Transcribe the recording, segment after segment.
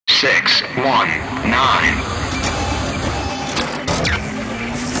619.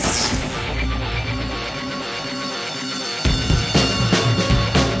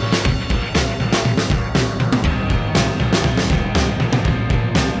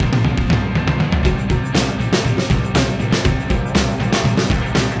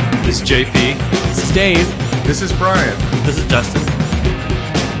 This is JP. This is Dave. This is Brian. This is Justin.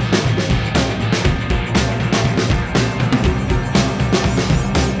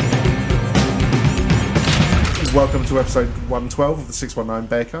 Welcome to episode 112 of the 619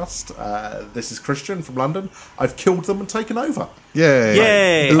 Bearcast. This is Christian from London. I've killed them and taken over. Yay.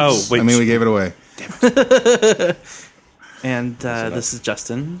 Yay. Oops. Oh, wait. I mean, we gave it away. And this is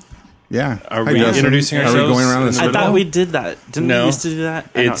Justin. Yeah. Are Hi, we Justin. introducing Are ourselves? we going around in this? the I middle? thought we did that. Didn't No. we used to do that?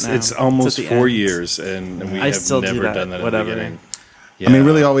 I don't know. It's almost at the 4 end. years, and we I have still do never that, done that whatever. at the beginning. I mean,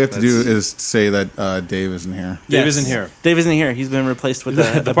 really, all we have to that's- do is say that Dave isn't here. Dave Yes. isn't here. Dave isn't here. He's been replaced with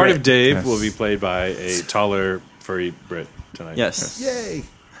The a part Brit. of Dave Yes. will be played by a taller, furry Brit tonight. Yes. Yay!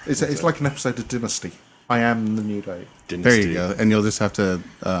 It's like an episode of Dynasty. I am the new Dave. There Dynasty. you go. And you'll just have to,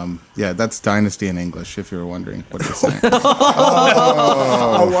 that's Dynasty in English, if you were wondering what you're saying.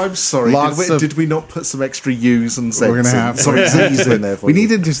 Oh, I'm sorry. Lots of- Did we not put some extra U's and Z's? We're going to have Sorry, Z's in there for We you. need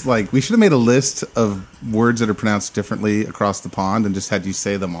to just, we should have made a list of words that are pronounced differently across the pond and just had you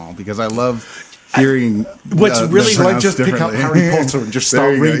say them all, because I love hearing What's them really- Shall I pronounced just pick up differently. Harry Potter and just There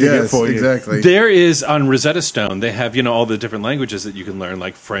start you go. reading it Yes, for you? Exactly. There is on Rosetta Stone. They have all the different languages that you can learn,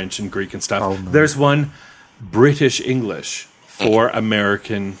 like French and Greek and stuff. Oh, no. There's one British English for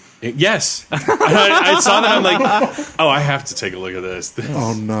American. Yes, I saw that. I'm like, oh, I have to take a look at this.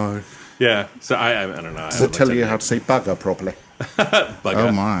 Oh, no. Yeah. So I don't know. Does it tell you how to say bugger properly?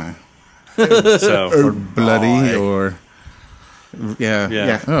 Oh, my. So Or bloody, or... Yeah.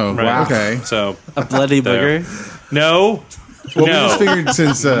 yeah. Oh, Right. wow. Okay. So A bloody There. booger. no. Well, we no. just figured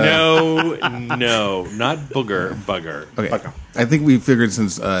since... No, not bugger. Okay. I think we figured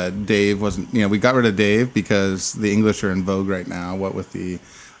since Dave wasn't... we got rid of Dave because the English are in vogue right now, what with the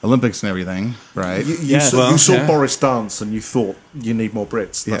Olympics and everything, right? You Yes. saw, Well, you saw yeah. Boris dance and you thought you need more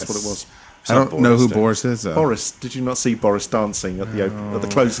Brits. That's Yes. what it was. I don't know who Boris Boris is, though. Boris, did you not see Boris dancing at the at the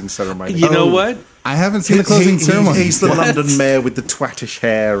closing ceremony? You know what? I haven't seen the closing ceremony. He's the London mayor with the twattish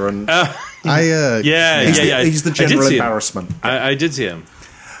hair, and Yeah. he's the I did general see him. embarrassment. I did see him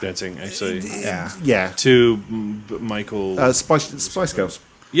dancing, actually. Yeah. Yeah, To Michael. Spice Girls.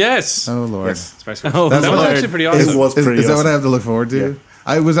 Yes. Oh, Lord. Yes. Spice Girls. Oh, that was Lord. actually pretty awesome. It was Is, pretty. is that what I awesome. have to look forward to? Yeah.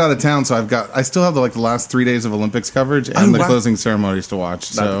 I was out of town, so I still have the last 3 days of Olympics coverage and the wow. closing ceremonies to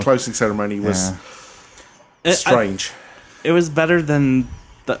watch. No, So the closing ceremony was yeah. strange. It was better than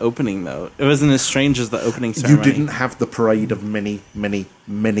the opening, though. It wasn't as strange as the opening You ceremony. didn't have the parade of many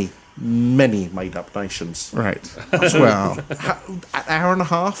made-up nations. Right. Well, An hour and a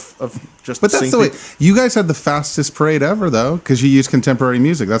half of just. but that's seeing the way. people- You guys had the fastest parade ever, though, because you used contemporary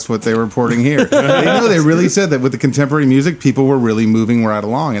music. That's what they were reporting here. They really said that with the contemporary music, people were really moving right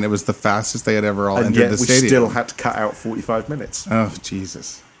along, and it was the fastest they had ever all And entered yet the we stadium. still had to cut out 45 minutes, Oh,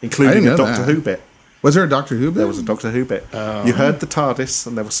 Jesus. I including didn't a know Doctor that. Who bit. Was there a Doctor Who bit? There was a Doctor Who bit. You heard the TARDIS,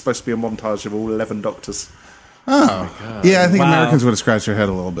 and there was supposed to be a montage of all 11 Doctors. Oh. Yeah, I think Wow. Americans would have scratched their head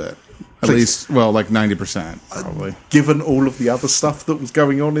a little bit. At Please. least, well, like 90%, probably. Given all of the other stuff that was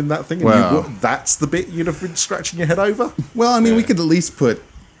going on in that thing, and Wow. that's the bit you'd have been scratching your head over. Well, I mean, we could at least put,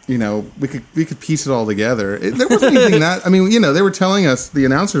 we could piece it all together. There wasn't anything that, I mean, they were telling us, the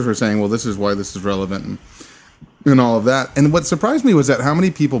announcers were saying, well, this is why this is relevant and all of that. And what surprised me was that how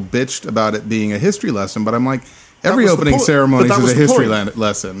many people bitched about it being a history lesson, but I'm like, every was the opening point. ceremony But that is was a the history point.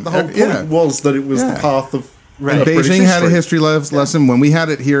 lesson. The whole point was that it was the path of. And British Beijing had a history. history lesson. When we had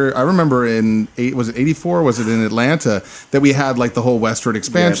it here, I remember was it 84? Was it in Atlanta that we had like the whole westward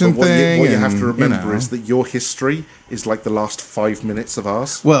expansion but thing? What you have and, to remember is that your history is like the last 5 minutes of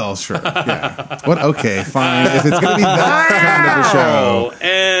ours. Well, sure, yeah. What? Okay, fine. If it's going to be that kind of a show,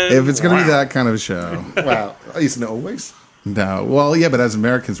 And if it's going to be that kind of a show, Wow, isn't it always? no. Well, yeah, but as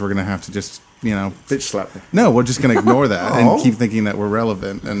Americans, we're going to have to just, Bitch slap me. no, we're just going to ignore that Oh. and keep thinking that we're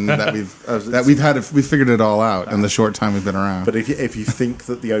relevant and that we've we figured it all out in the short time we've been around. But if you think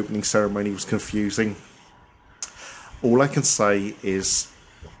that the opening ceremony was confusing, all I can say is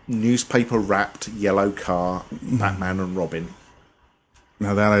newspaper wrapped yellow car, Batman and Robin.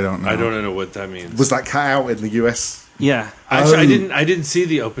 Now that I don't know. I don't know what that means. Was that cut out in the US? Yeah. Actually, I didn't see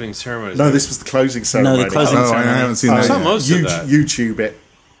the opening ceremony. No, this was the closing ceremony. closing Oh, I ceremony. haven't seen I that saw yet. most of that. YouTube it.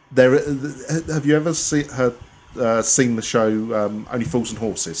 There, have you ever seen the show Only Fools and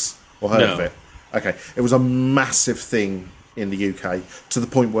Horses or heard No. of it? Okay, it was a massive thing in the UK to the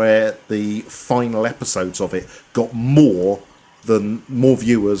point where the final episodes of it got more than more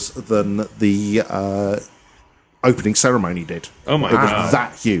viewers than the opening ceremony did. Oh my It was God.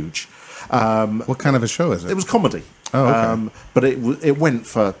 that huge. What kind of a show is it? It was comedy. Oh, okay. But it went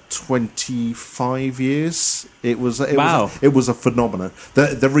for 25 years. It was Wow. it was a phenomenon.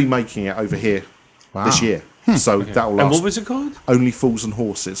 They're remaking it over here this year. So that will And last. what was it called? Only Fools and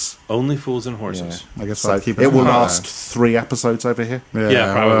Horses. Only Fools and Horses. I guess So I'll keep it will an eye on last 3 episodes over here that.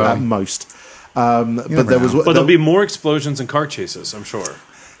 Yeah, probably. well, at most. But never there was know. But there'll be more explosions and car chases, I'm sure.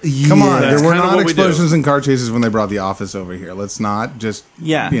 Come on, That's there were kinda not what we do. explosions and car chases when they brought The Office over here. Let's not just,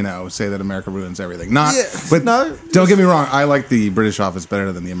 Yeah. say that America ruins everything. Not, Yeah, but no. don't get me wrong. I like the British Office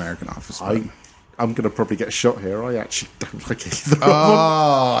better than the American Office. but- I'm going to probably get shot here. I actually don't like either of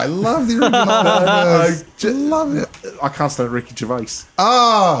oh, I love the original Office. I love it. them. I can't stand Ricky Gervais.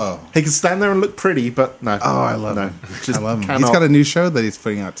 Oh, He can stand there and look pretty, but no. oh, I love no, him. Just I love him. cannot. He's got a new show that he's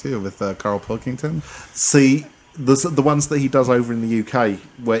putting out too with Carl Pilkington. See, the ones that he does over in the UK,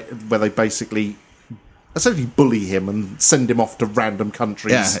 where they basically essentially bully him and send him off to random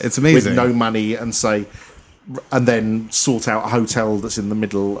countries. Yeah, it's amazing. With no money and then sort out a hotel that's in the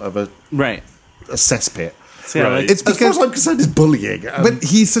middle of a Right. cesspit. Yeah, Right. like- It's As far as because, I'm concerned, it's bullying. but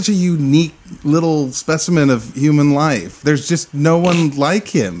he's such a unique little specimen of human life. There's just no one like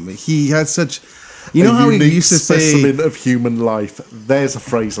him. He has such. You know a how he unique used to say. specimen of human life. There's a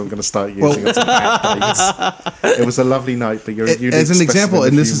phrase I'm going to start using. It's days. It was a lovely night, but you're a unique As an example, specimen of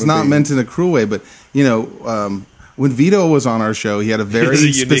and this is human not being. meant in a cruel way, but when Vito was on our show, he had a very He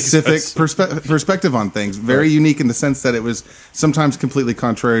has a unique specific perspective on things, very unique in the sense that it was sometimes completely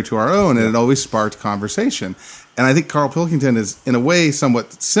contrary to our own, and it always sparked conversation. And I think Carl Pilkington is, in a way,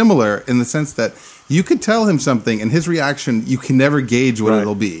 somewhat similar in the sense that you could tell him something, and his reaction, you can never gauge what Right.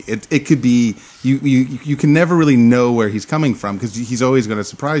 it'll be. It could be you can never really know where he's coming from because he's always going to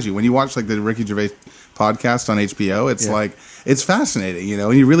surprise you. When you watch like the Ricky Gervais podcast on HBO, it's like it's fascinating,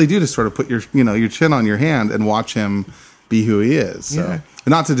 and you really do just sort of put your your chin on your hand and watch him be who he is. So. Yeah.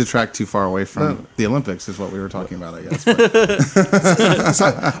 Not to detract too far away from the Olympics is what we were talking about, I guess. But.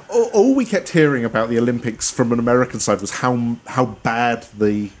 So all we kept hearing about the Olympics from an American side was how bad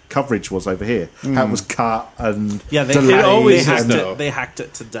the coverage was over here. How it was cut and Yeah, they, delayed It always they is, hacked though. it. They hacked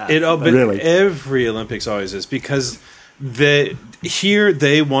it to death. But Really? every Olympics always is because here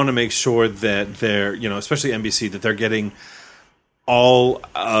they want to make sure that they're, especially NBC, that they're getting all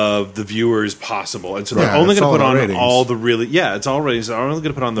of the viewers possible, and so they're Yeah, only it's going to all put the on ratings. all the really it's all ratings. They're only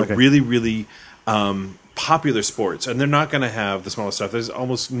going to put on the really really popular sports, and they're not going to have the smallest stuff. There's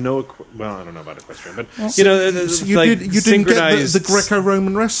almost no well, I don't know about equestrian, but So you like didn't get synchronized the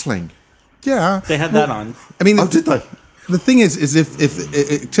Greco-Roman wrestling. Yeah. They had that on. I mean, Oh, did they? the thing is if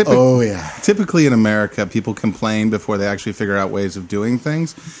yeah. typically in America, people complain before they actually figure out ways of doing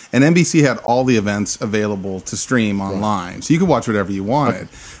things. And NBC had all the events available to stream online, so you could watch whatever you wanted.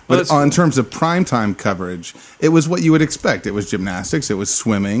 Well, But that's- in terms of primetime coverage, it was what you would expect. It was gymnastics, it was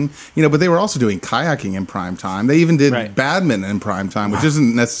swimming, but they were also doing kayaking in prime time. They even did Right. badminton in prime time, which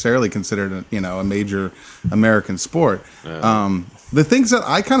isn't necessarily considered a major American sport. The things that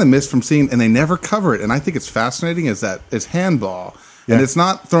I kind of miss from seeing, and they never cover it, and I think it's fascinating, is handball. And Yeah. it's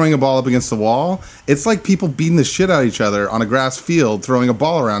not throwing a ball up against the wall. It's like people beating the shit out of each other on a grass field, throwing a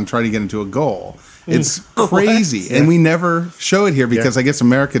ball around, trying to get into a goal. It's crazy. And we never show it here because I guess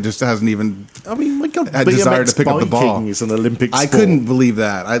America just hasn't even I mean, my God, had desire to pick up the ball. biking is an Olympic I sport. couldn't believe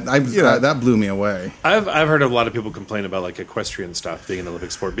that. Yeah. That blew me away. I've heard a lot of people complain about like equestrian stuff being an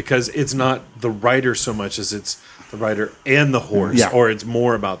Olympic sport because it's not the rider so much as it's the rider and the horse, Yeah. or it's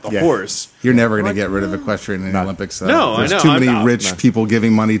more about the Yeah. horse. You're never going to get rid of equestrian in the Olympics. Though. No, I There's know. too many I'm- rich people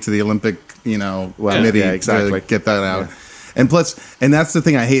giving money to the Olympic, committee exactly. to get that out. And plus, and that's the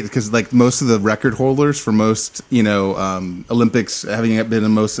thing I hate because like most of the record holders for most, Olympics, having been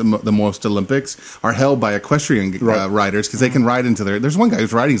in the most Olympics, are held by equestrian riders because they can ride into There's one guy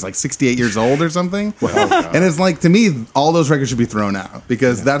who's riding; he's like 68 years old or something. And it's like to me, all those records should be thrown out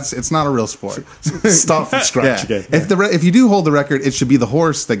because it's not a real sport. Start from scratch again. If you do hold the record, it should be the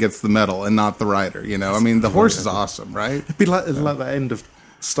horse that gets the medal and not the rider. I mean, the horse is awesome, right? It'd be like that end of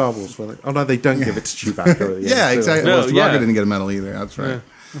Star Wars. Where oh no, they don't give it to Chewbacca. At the end, Yeah, do they? exactly. No, Well, Chewbacca yeah. didn't get a medal either. That's right.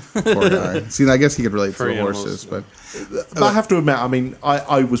 Poor guy. See, I guess he could relate to Furry the horses, animals. but But I have to admit, I mean,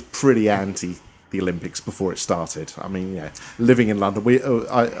 I was pretty anti the Olympics before it started. I mean, living in London,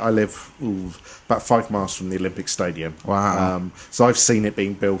 I live about 5 miles from the Olympic Stadium. Wow. So I've seen it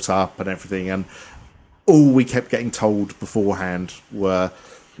being built up and everything, and all we kept getting told beforehand were,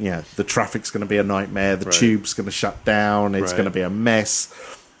 the traffic's going to be a nightmare, the tube's going to shut down, it's Right. going to be a mess.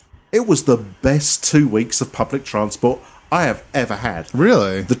 It was the best 2 weeks of public transport I have ever had.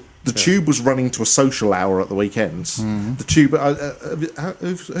 really, The Tube was running to a social hour at the weekends. The Tube...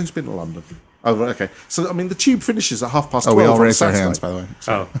 who's been to London? Oh, right, okay. So, I mean, the Tube finishes at 12:30 Oh, we all on raised our Saturday. hands, by the way.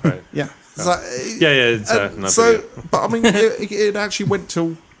 Oh, right. Yeah. Oh. So, It's not so, big. but I mean, it actually went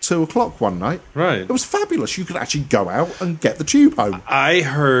till 2:00 one night. Right. It was fabulous. You could actually go out and get the Tube home. I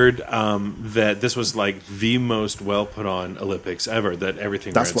heard that this was like the most well put on Olympics ever. That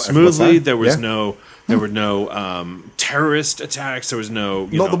everything That's ran what everyone smoothly. said. There was Yeah. there were no terrorist attacks. There was no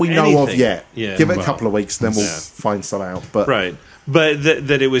Not that we know of anything. yet. Yeah, Give it a well, couple of weeks, then we'll yeah. find some out. But Right. But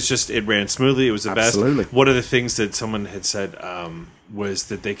that it was just, it ran smoothly. It was the Absolutely. best. One of the things that someone had said was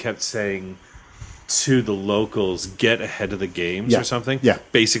that they kept saying to the locals, get ahead of the games Yeah. or something. Yeah.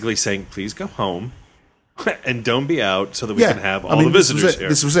 Basically saying, please go home and don't be out so that we can have all the this was visitors it. here.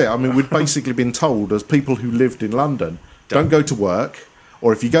 This was it. I mean, we'd basically been told as people who lived in London, don't go to work,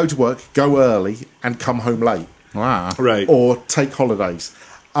 or if you go to work, go early and come home late, Wow. Right. or take holidays.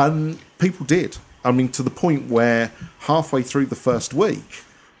 And people did. I mean, to the point where halfway through the first week,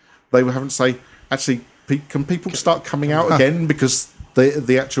 they were having to say, actually, can people start coming out again? Because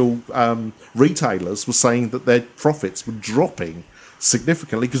the actual retailers were saying that their profits were dropping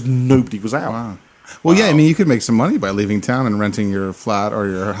significantly because nobody was out. Wow. Well, yeah, I mean, you could make some money by leaving town and renting your flat or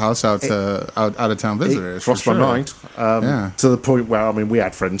your house out to out of town visitors. It crossed my mind. Yeah. To the point where, I mean, we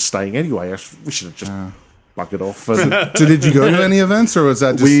had friends staying anyway. We should have just buggered off. So did you go to any events, or was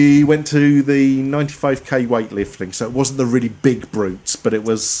that just... We went to the 95k weightlifting, so it wasn't the really big brutes, but it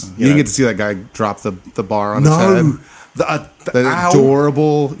was... You didn't get to see that guy drop the bar on his head? No! That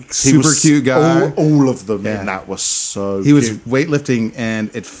adorable, super cute guy. All of them Yeah. in that was so He was cute. weightlifting, and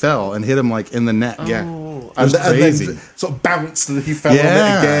it fell and hit him like in the neck. Yeah. was crazy. then sort of bounced and he fell on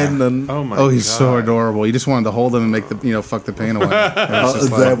Yeah. it again. And Oh my Oh, he's God. so adorable. You just wanted to hold him and make the fuck the pain away. It was just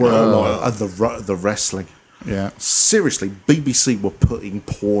there like, were a oh. lot. And the wrestling. Yeah. Seriously, BBC were putting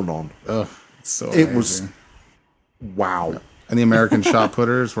porn on. Ugh, it's so It was... amazing. Wow. And the American shot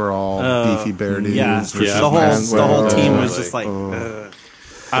putters were all beefy bear dudes. Yeah, versus the whole men. team well, was just like. It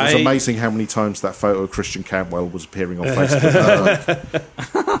was amazing how many times that photo of Christian Cantwell was appearing on Facebook.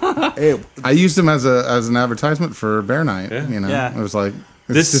 I used him as an advertisement for Bear Night. Yeah. You know, Yeah. it was like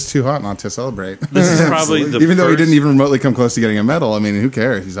it's This- just too hot not to celebrate. This is probably the even though he first- didn't even remotely come close to getting a medal. I mean, who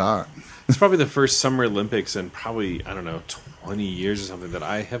cares? He's hot. It's probably the first Summer Olympics in probably, I don't know, 20 years or something that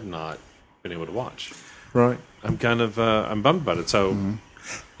I have not been able to watch. Right. I'm kind of I'm bummed about it. So,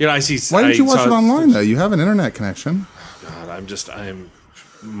 I see. Why didn't you watch saw- it online though? You have an internet connection. God,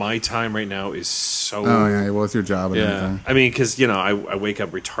 my time right now is so. Oh yeah, well, with your job and Yeah, everything. I mean, because I wake up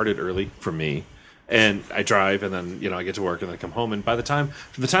retarded early for me, and I drive, and then I get to work, and then I come home, and from the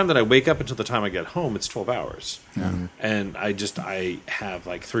time that I wake up until the time I get home, it's 12 hours. Yeah. And I have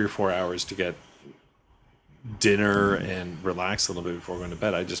like 3 or 4 hours to get dinner and relax a little bit before going to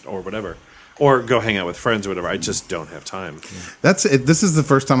bed. Or whatever, or go hang out with friends or whatever. I just don't have time. That's it. This is the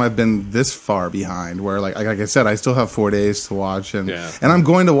first time I've been this far behind. Where like I said, I still have 4 days to watch, and I'm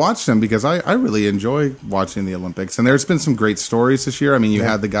going to watch them because I really enjoy watching the Olympics. And there's been some great stories this year. I mean, you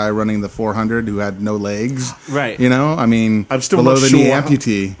had the guy running the 400 who had no legs, Right. You know, I mean, I'm still below not the sure knee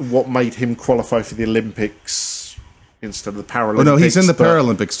amputee. what made him qualify for the Olympics instead of the Paralympics. Oh no, he's in the but-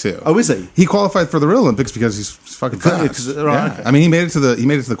 Paralympics too. Oh, is he? He qualified for the real Olympics because he's fucking fast. Right, Yeah. okay. I mean, he made it to the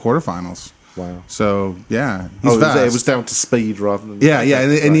quarterfinals. Wow. So yeah, he's Oh, fast. it was down to speed rather than... Yeah, yeah.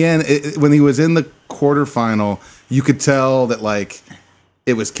 In the Right. end, when he was in the quarterfinal, you could tell that like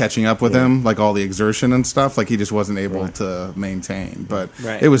it was catching up with him, like all the exertion and stuff. Like he just wasn't able to maintain. But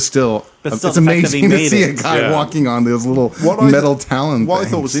Right. it was still, But still it's the fact that amazing he to made see it. a guy Yeah. walking on those little What I metal th- talon What things.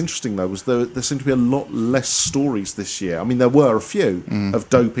 I thought was interesting, though, was there seemed to be a lot less stories this year. I mean, there were a few of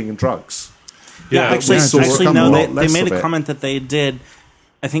doping and drugs. Yeah, Actually, we saw actually, a no. lot They less made of a it. comment that they did.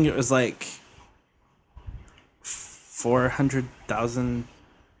 I think it was like 400,000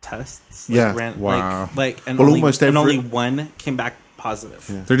 tests. Yeah. Wow. And Well, only, almost and every- only one came back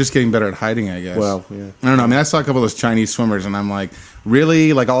positive. They're just getting better at hiding, I guess. Well, yeah. I don't know. I mean, I saw a couple of those Chinese swimmers, and I'm like,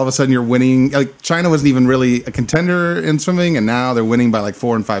 really? Like, all of a sudden you're winning? Like, China wasn't even really a contender in swimming, and now they're winning by like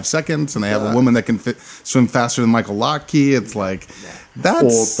 4 and 5 seconds, and they have a woman that can swim faster than Michael Lockheed. It's like, Or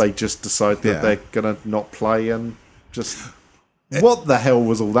that's... they just decide that Yeah. they're going to not play and just... What the hell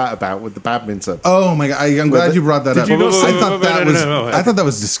was all that about with the badminton? Oh my god! I'm glad you brought that up. you not see- I thought that was. No. I thought that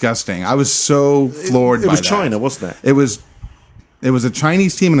was disgusting. I was so floored. It by was that. China, wasn't it? It was a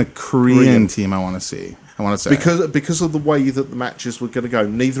Chinese team and a Korean team. I want to see. I want to say Because of the way that the matches were going to go,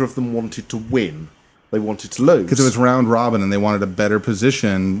 neither of them wanted to win. They wanted to lose. because it was round robin and they wanted a better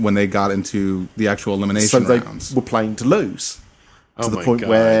position when they got into the actual so elimination they rounds. were playing to lose. Oh To the my point God.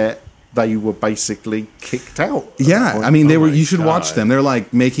 where they were basically kicked out. Yeah, I mean, they were. my You should watch God. them. They're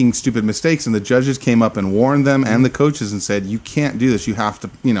like making stupid mistakes, and the judges came up and warned them and the coaches and said, "You can't do this. You have to,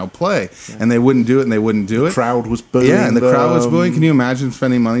 play." And they wouldn't do it, and they wouldn't do it. Crowd was booing. Yeah, and the crowd was them. booing. Can you imagine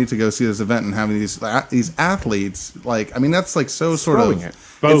spending money to go see this event and having these athletes? Like, I mean, that's like so sort of. Throwing it.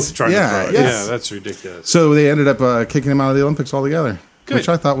 Both trying yeah, to throw it. yes. Yeah, that's ridiculous. So they ended up kicking him out of the Olympics altogether, Good. which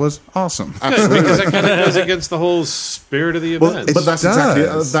I thought was awesome. Good, because that kind of goes against the whole spirit of the event. Well, but that's does. exactly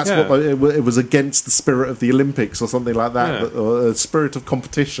that's Yeah. what it was against the spirit of the Olympics or something like that, Yeah. or the spirit of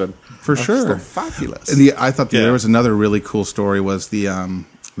competition. For That's sure. fabulous. And I thought Yeah. there was another really cool story. Was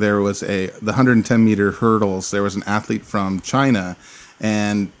there was the 110-meter hurdles. There was an athlete from China,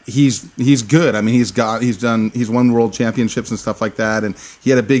 and he's good. I mean, he's won world championships and stuff like that. And he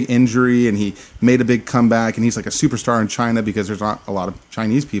had a big injury, and he made a big comeback. And he's like a superstar in China because there's not a lot of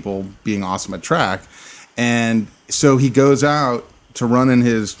Chinese people being awesome at track. And so he goes out to run in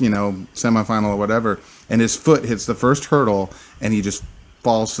his semifinal or whatever, and his foot hits the first hurdle, and he just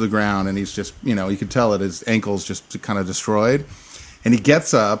falls to the ground, and he's just you could tell that his ankle's just kind of destroyed. And he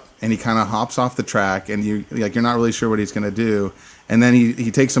gets up and he kind of hops off the track, and you're not really sure what he's going to do. And then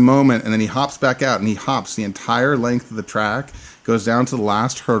he takes a moment, and then he hops back out, and he hops the entire length of the track, goes down to the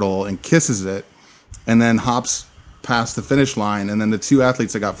last hurdle and kisses it, and then hops past the finish line. And then the two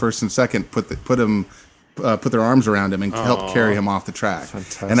athletes that got first and second put their arms around him and helped carry him off the track.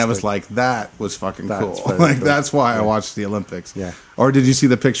 Fantastic. And I was like, that was fucking That's cool. very Like cool. that's why I watched the Olympics. Yeah. Or did you see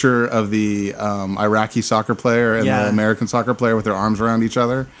the picture of the Iraqi soccer player and Yeah. the American soccer player with their arms around each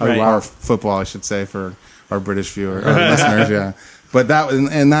other? Right. Or football, I should say, for our British viewers, or listeners. Yeah. But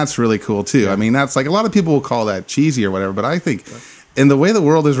and that's really cool too. I mean, that's like a lot of people will call that cheesy or whatever, but I think in the way the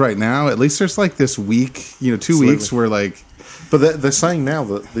world is right now, at least there's like this week, 2 Absolutely. weeks where like But they're saying now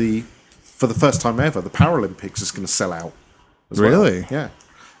that for the first time ever, the Paralympics is going to sell out. as well. Really? Yeah.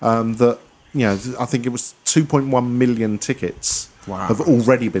 I think it was 2.1 million tickets Wow. have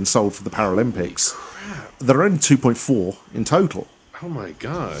already been sold for the Paralympics. There are only 2.4 in total. Oh my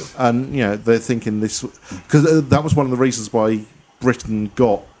God. And they're thinking this because that was one of the reasons why Britain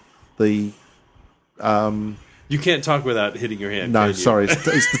got the. You can't talk without hitting your hand. No, can you? sorry, it's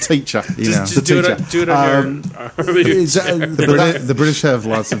the teacher. Just do it on your Is that- The British have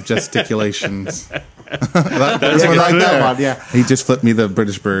lots of gesticulations. That's like that one, yeah. He just flipped me the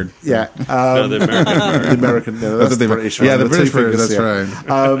British bird. Yeah, No, the American bird. the American. No, that's the British. Yeah, one, the British two bird. fingers, That's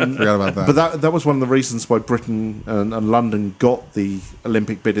yeah. right. Forgot about that. But that was one of the reasons why Britain and London got the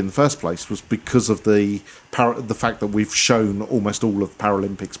Olympic bid in the first place, was because of the fact that we've shown almost all of the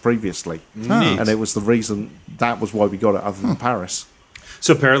Paralympics previously, Neat. and it was the reason that was why we got it, other than Paris.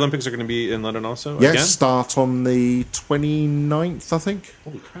 So Paralympics are going to be in London also? Yes, Again? start on the 29th, I think.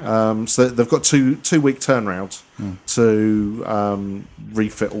 Holy crap. So they've got two-week turnaround to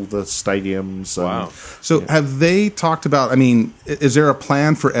refit all the stadiums. And, Wow. So have they talked about, I mean, is there a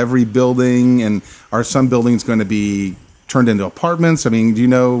plan for every building, and are some buildings going to be turned into apartments? I mean, do you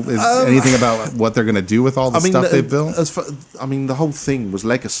know anything about what they're going to do with all the stuff they've built? The whole thing was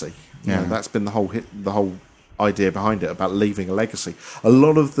legacy. Yeah. That's been the whole idea behind it, about leaving a legacy. A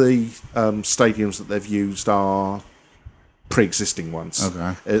lot of the stadiums that they've used are pre-existing ones.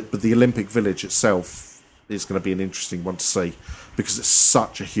 Okay. But the Olympic Village itself is going to be an interesting one to see, because it's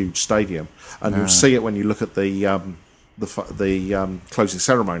such a huge stadium, and you'll see it when you look at the closing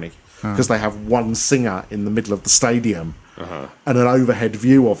ceremony, because they have one singer in the middle of the stadium and an overhead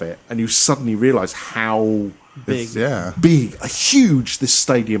view of it, and you suddenly realise how Big. huge this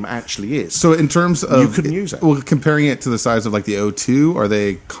stadium actually is. So in terms of... You couldn't use it. Well, comparing it to the size of like the O2, are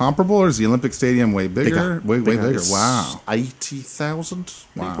they comparable, or is the Olympic Stadium way bigger? Way bigger. It's Wow. 80,000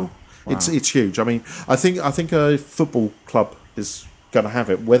 people. Wow. It's huge. I mean, I think a football club is going to have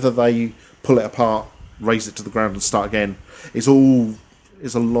it. Whether they pull it apart, raise it to the ground, and start again is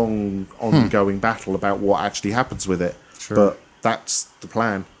a long ongoing battle about what actually happens with it. Sure. But that's the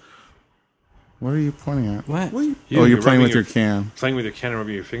plan. What are you pointing at? What? You're playing rubbing with your can. Playing with your can and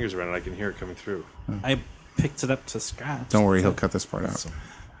rubbing your fingers around it. I can hear it coming through. I picked it up to scratch. Don't worry, he'll cut this part out.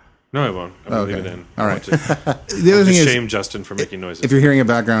 No, I won't. I'm going to Okay. leave it in. All I right. want to The other thing is, shame Justin for making noises. if you're hearing a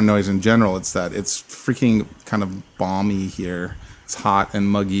background noise in general, it's that it's freaking kind of balmy here. It's hot and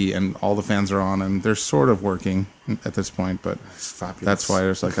muggy, and all the fans are on, and they're sort of working at this point, but It's fabulous. that's why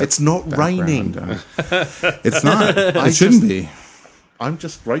there's like a It's not raining. background. It's not. It shouldn't be. I'm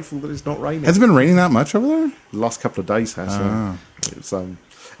just grateful that it's not raining. Has it been raining that much over there? The last couple of days has. It's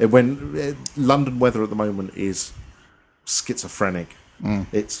London weather at the moment is schizophrenic.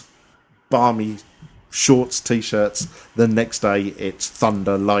 It's balmy shorts, t-shirts. The next day it's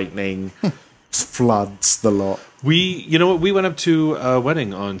thunder, lightning, floods the lot. You know what? We went up to a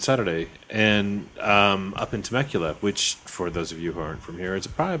wedding on Saturday, and up in Temecula, which, for those of you who aren't from here, it's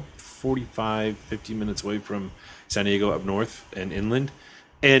probably 45, 50 minutes away from San Diego up north and inland.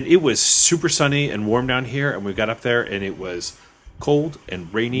 And it was super sunny and warm down here, and we got up there, and it was cold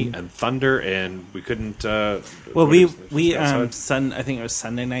and rainy and thunder, and we couldn't. Well, we I think it was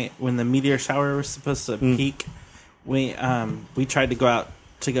Sunday night when the meteor shower was supposed to peak. We tried to go out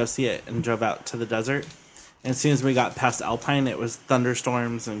to go see it and drove out to the desert. And as soon as we got past Alpine, it was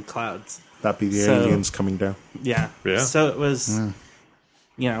thunderstorms and clouds. That'd be the aliens coming down. Yeah. Yeah. So it was, so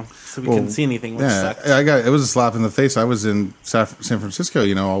we couldn't see anything, which sucked. It was a slap in the face. I was in San Francisco,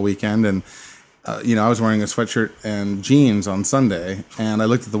 all weekend, and I was wearing a sweatshirt and jeans on Sunday, and I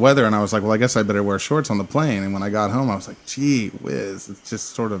looked at the weather, and I was like, well, I guess I better wear shorts on the plane. And when I got home, I was like, gee whiz, it's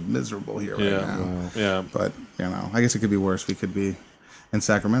just sort of miserable here right now. Wow. Yeah. But, I guess it could be worse. We could be in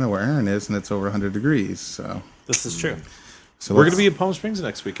Sacramento, where Aaron is, and it's over 100 degrees. So this is true. So we're going to be in Palm Springs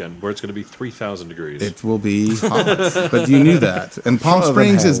next weekend, where it's going to be 3,000 degrees. It will be hot, but you knew that. And Palm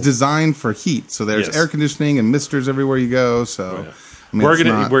Springs is designed for heat, so there's air conditioning and misters everywhere you go. So we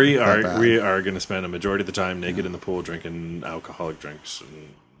are gonna spend a majority of the time naked in the pool drinking alcoholic drinks.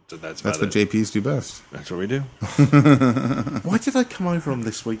 And that's what JPs do best. That's what we do. Why did I come over on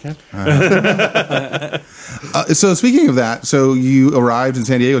this weekend? So speaking of that, so you arrived in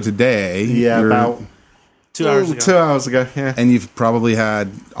San Diego today. Yeah, about 2 hours ago. 2 hours ago, yeah. And you've probably had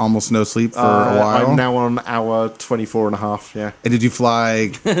almost no sleep for a while. I'm now on hour 24 and a half, yeah. And did you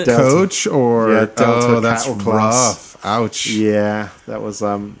fly coach or... Yeah, Delta that's Cattle rough. Class. Ouch. Yeah, that was...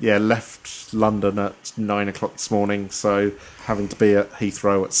 left London at 9 o'clock this morning, so having to be at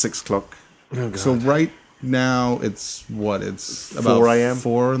Heathrow at 6 o'clock. Oh, so right now, it's what? It's 4 about a.m.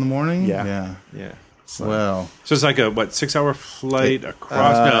 4 in the morning? Yeah. So. Well... So it's like a, 6-hour flight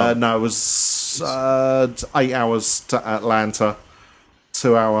across? No, it was 8 hours to Atlanta,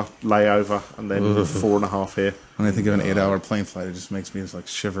 2 hour layover, and then 4.5 here. When I think of an 8-hour plane flight, it just makes me just like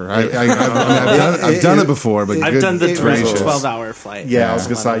shiver. I've done it before, but I've done the 12-hour flight. Yeah, I was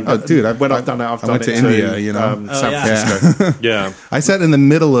going to say. Oh, dude, when I've done it, I've done went it to India. San Francisco. Yeah. I sat in the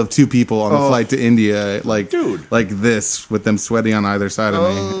middle of two people on the flight to India, like this, with them sweating on either side of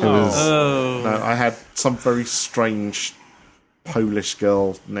me. It was. No, I had some very strange Polish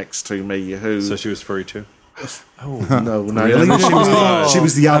girl next to me who. So she was furry too. No, Really? She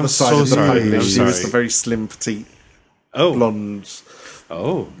was the other side of the Polish. She was sorry. the very slim, petite, blonde.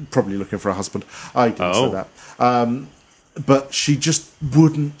 Oh. Probably looking for a husband. I didn't say that. But she just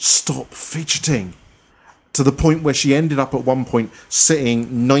wouldn't stop fidgeting to the point where she ended up at one point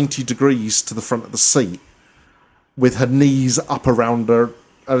sitting 90 degrees to the front of the seat with her knees up around her.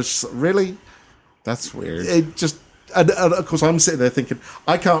 I was just, really? That's weird. It just... And of course, I'm sitting there thinking,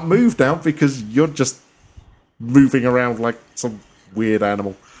 I can't move now because you're just moving around like some weird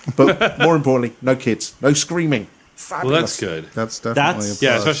animal. But more importantly, no kids, no screaming. Fabulous. Well, that's good. That's definitely a plus.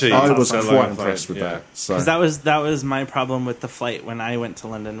 Yeah, especially I was outside quite line impressed flight, with that. So. Because that was my problem with the flight when I went to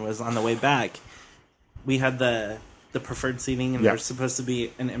London. Was on the way back, we had the preferred seating, and there was supposed to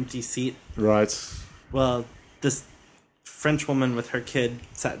be an empty seat. Right. Well, this French woman with her kid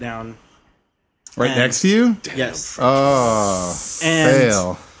sat down right next to you. Yes. Oh,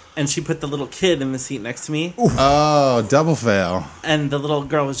 fail. And she put the little kid in the seat next to me. Oh, double fail. And the little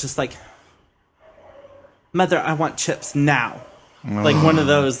girl was just like, "Mother, I want chips now." Like one of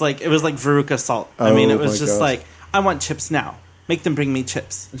those, like it was like Veruca Salt. I mean, it was just like, "I want chips now. Make them bring me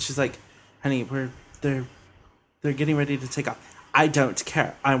chips." And she's like, "Honey, they're getting ready to take off. I don't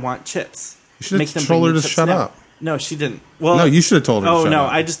care. I want chips." You should have told her to shut up. No, she didn't. Well, no, you should have told her. Oh to shut no,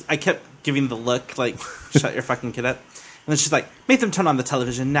 up. I kept giving the look like, "Shut your fucking kid up." And then she's like, "Make them turn on the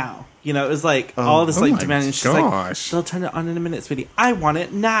television now." You know, it was like all this like demand. And she's like, "They'll turn it on in a minute, sweetie. I want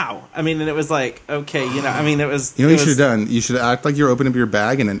it now." I mean, and it was like, okay, you know, I mean, it was. You know what you should have done? You should act like you're opening up your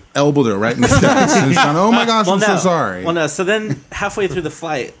bag and then elbowed her right in the chest. And gone, "Oh my gosh, I'm so sorry." Well, no. So then halfway through the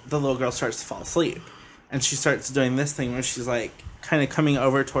flight, the little girl starts to fall asleep. And she starts doing this thing where she's like kind of coming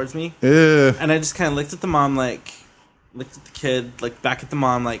over towards me. Ew. And I just kind of looked at the mom, like, looked at the kid, like back at the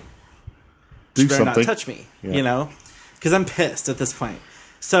mom, like, Do she better something. not touch me, you know? Because I'm pissed at this point.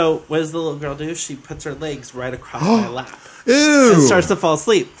 So what does the little girl do? She puts her legs right across my lap. Ew. And starts to fall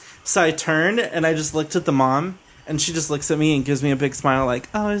asleep. So I turned and I just looked at the mom and she just looks at me and gives me a big smile like,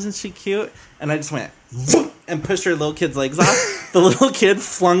 "Oh, isn't she cute?" And I just went and pushed her little kid's legs off. The little kid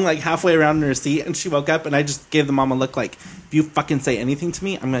flung like halfway around in her seat and she woke up and I just gave the mom a look like, "If you fucking say anything to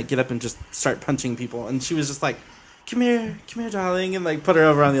me, I'm going to get up and just start punching people." And she was just like, come here, darling," and like put her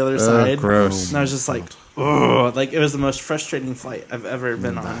over on the other side. Gross. And I was just like, Like, it was the most frustrating flight I've ever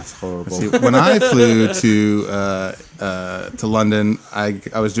been on. That's horrible. See, when I flew to London, I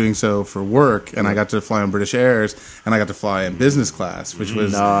was doing so for work, and I got to fly on British Airs, and I got to fly in business class, which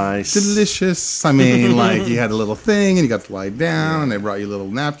was Nice. delicious. I mean, like, you had a little thing, and you got to lie down, and they brought you little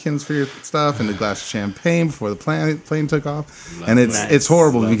napkins for your stuff, and a glass of champagne before the plane took off. And it's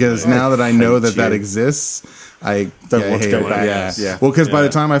horrible because now that I know that exists, I Don't want to hate go it. back. Yeah. Well, because by the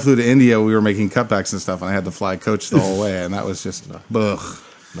time I flew to India, we were making cutbacks and stuff, and I had to fly coach the whole way, and that was just ugh.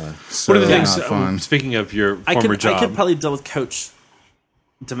 So What are the things? not fun. Speaking of your I former could job, probably deal with coach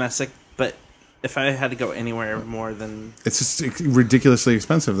domestic, but if I had to go anywhere more than... It's just ridiculously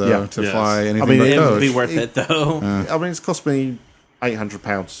expensive, though, Yeah. to Yes. fly anything I mean, but It coach. would be worth it, though. I mean, it's cost me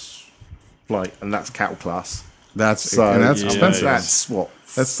 £800 flight, and that's cattle class. That's So expensive. That's what.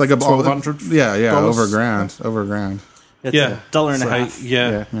 That's like a $1,200. Yeah, over a grand. It's yeah, $1.50 and a half.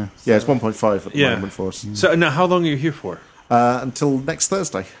 yeah. Yeah, it's 1.5 at the Yeah. moment for us. So now, how long are you here for? Until next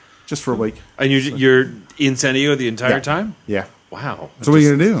Thursday, just for a week. And you're in San Diego the entire Yeah. time? Yeah, Wow. So what are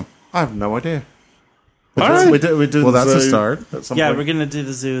you gonna do? I have no idea. All right. We're doing Well, that's the a zoo start. at some Yeah, point. we're going to do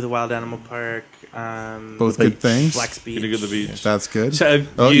the zoo, the wild animal park, Both The good beach. things. Black's Beach. Gonna go to the beach. That's good. So have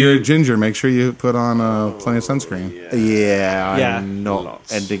oh, you- you're a ginger. Make sure you put on plenty of sunscreen. Yeah, Yeah. I'm not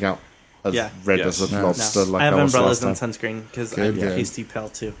Lots. ending up as Yeah. red Yes. as a No. lobster No. like I have was umbrellas last and time. sunscreen because Good, I'm good. pasty pale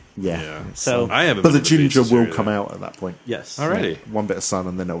too. Yeah. Yeah. So, I haven't. But been the to beach ginger this will year come yet. out at that point. yes. Alrighty. One bit of sun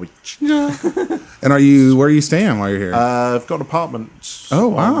and then it'll be... And where are you staying while you're here? I've got an apartment. Oh,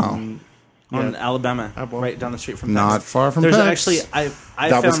 wow. On Alabama, Alabama. right down the street from Not Pex. far from There's Pex. actually, I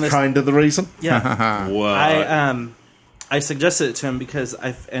That found was this. kind of the reason. Yeah. Wow. I suggested it to him because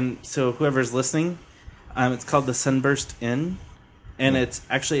so whoever's listening, it's called the Sunburst Inn, and it's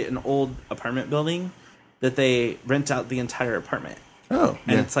actually an old apartment building that they rent out the entire apartment, Oh,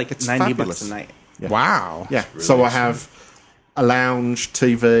 and Yeah. it's like It's 90 fabulous. bucks a night. Yeah. wow. Yeah. really So I awesome. have a lounge,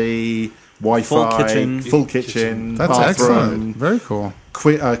 TV, Wi-Fi, Full kitchen. kitchen, That's bathroom, excellent. Very cool.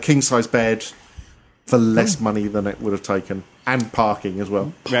 king size bed for less money than it would have taken, and parking as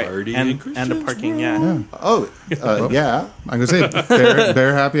well. Party and in a Christiansburg. parking, yeah. Oh, yeah. I'm gonna say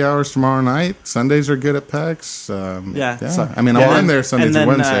bear happy hours tomorrow night. Sundays are good at PEX. Yeah. So, So- I mean, Yeah. I'm there Sunday And through then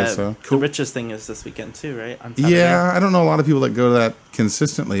Wednesday. So the richest thing is this weekend too, right? On Saturday. yeah, I don't know a lot of people that go to that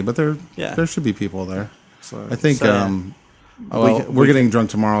consistently, but Yeah. there should be people there. So I think So, yeah. we're getting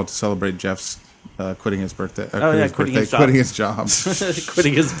drunk tomorrow to celebrate Jeff's quitting his birthday. quitting his job. Quitting his job.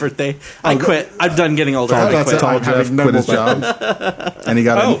 Quitting his birthday. I quit. I'm done getting older. I that's quit. it. Tall I'm Jeff having no quit his more job, and he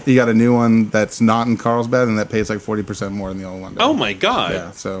got a new one that's not in Carlsbad, and that pays like 40% more than the old one. Oh my God.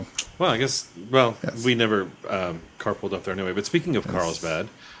 Yeah, so Well, I guess. Yes. We never carpooled up there anyway. But speaking of Carlsbad,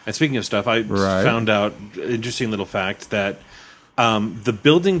 and speaking of stuff, I Right. found out interesting little fact that the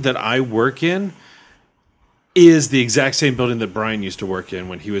building that I work in is the exact same building that Brian used to work in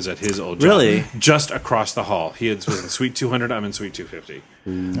when he was at his old job. Really? Just across the hall. He was in Suite 200. I'm in Suite 250.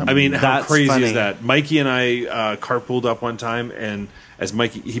 I mean, how That's crazy funny. is that? Mikey and I carpooled up one time, and as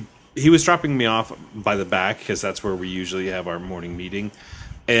Mikey, he was dropping me off by the back because that's where we usually have our morning meeting.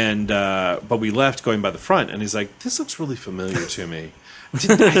 And but we left going by the front, and he's like, "This looks really familiar to me." I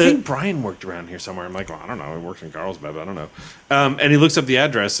think Brian worked around here somewhere. I'm like, well, I don't know. He works in Carlsbad, but I don't know. And he looks up the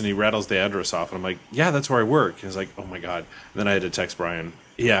address and he rattles the address off, and I'm like, yeah, that's where I work. And he's like, oh my God. And then I had to text Brian.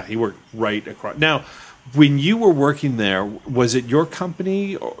 Yeah, he worked right across. Now, when you were working there, was it your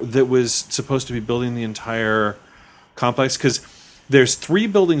company that was supposed to be building the entire complex? Because there's 3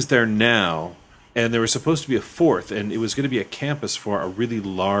 buildings there now, and there was supposed to be a 4th, and it was going to be a campus for a really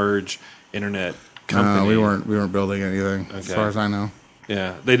large internet company. we weren't building anything as Okay. far as I know.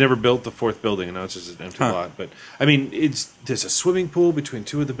 Yeah, they never built the 4th building, and now it's just an empty lot. But I mean, there's a swimming pool between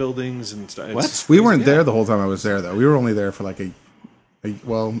 2 of the buildings and stuff. What? We weren't there the whole time I was there, though. We were only there for like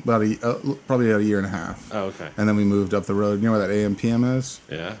probably about a year and a half. Oh, okay. And then we moved up the road. You know where that AMPM is?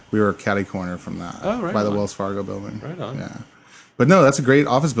 Yeah. We were catty corner from that. Oh, right by the on. Wells Fargo building. Right on. Yeah. But no, that's a great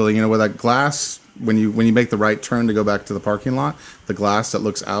office building. You know, where that glass, when you make the right turn to go back to the parking lot, the glass that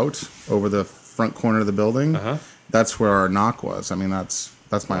looks out over the front corner of the building, that's where our knock was. I mean, that's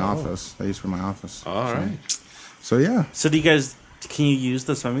my office. That used to be my office. All right. So yeah. So can you use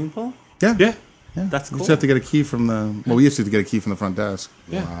the swimming pool? Yeah. Yeah. That's You cool. just have to get a key from we used to get a key from the front desk.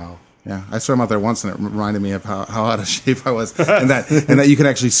 Yeah. Wow. Yeah, I swam out there once, and it reminded me of how out of shape I was, and that you can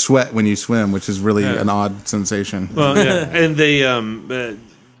actually sweat when you swim, which is really an odd sensation. Well, yeah, and they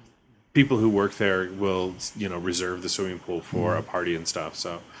people who work there will reserve the swimming pool for a party and stuff.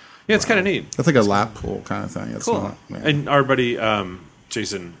 So yeah, it's kind of neat. It's like a lap pool kind of thing. It's Cool. not, yeah. And our buddy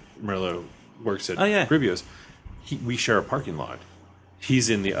Jason Merlo works at Gribio's. We share a parking lot.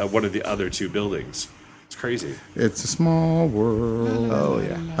 He's in the one of the other 2 buildings. It's crazy. It's a small world. Oh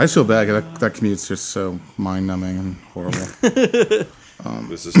yeah. I feel bad. That commute's just so mind-numbing and horrible.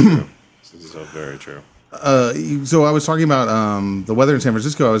 This is true. This is so very true. So I was talking about the weather in San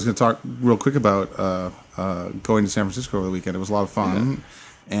Francisco. I was going to talk real quick about going to San Francisco over the weekend. It was a lot of fun.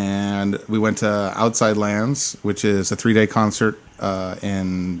 Yeah. And we went to Outside Lands, which is a 3-day concert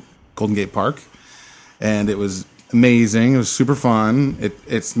in Golden Gate Park. And it was amazing. It was super fun.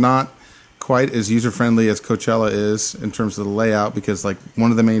 It's not quite as user-friendly as Coachella is in terms of the layout, because like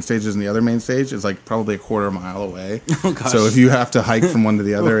one of the main stages and the other main stage is like probably a quarter mile away. Oh, gosh. So if you have to hike from one to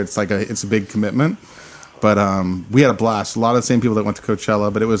the other, it's a big commitment. But we had a blast. A lot of the same people that went to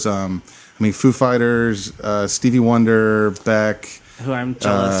Coachella, but it was Foo Fighters, Stevie Wonder, Beck, who I'm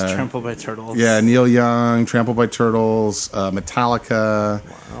jealous, Trampled by Turtles. Yeah, Neil Young, Trampled by Turtles, Metallica.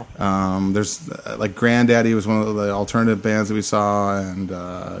 Wow. There's like Granddaddy was one of the alternative bands that we saw,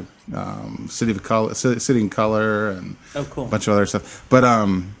 and City in Color, and cool. a bunch of other stuff. But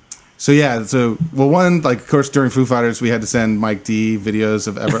one, like, of course, during Foo Fighters, we had to send Mike D videos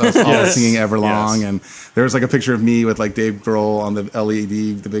of all singing Everlong, and there was like a picture of me with like Dave Grohl on the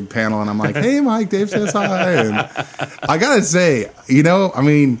LED, the big panel, and I'm like, "Hey, Mike, Dave says hi." And I gotta say,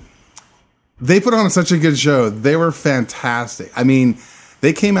 they put on such a good show. They were fantastic. I mean,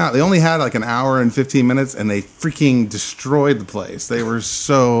 they came out. They only had like an hour and 15 minutes, and they freaking destroyed the place. They were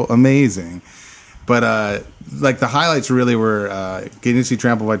so amazing. But like the highlights really were getting to see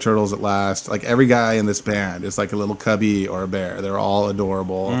Trampled by Turtles at last. Like every guy in this band is like a little cubby or a bear. They're all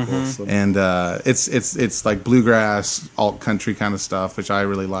adorable, and it's like bluegrass, alt country kind of stuff, which I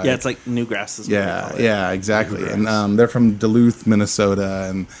really like. Yeah, it's like newgrass. Is Yeah, exactly. And they're from Duluth, Minnesota,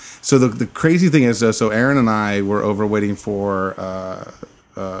 and so the crazy thing is though. So Aaron and I were over waiting for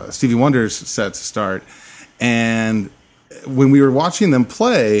Stevie Wonder's set to start, and when we were watching them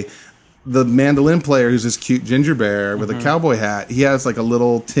play, the mandolin player, who's this cute ginger bear with a cowboy hat, he has like a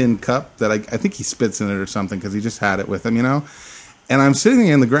little tin cup that I think he spits in it or something, because he just had it with him, And I'm sitting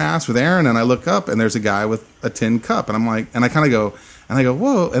in the grass with Aaron, and I look up, and there's a guy with a tin cup, and I'm like, and I kind of go,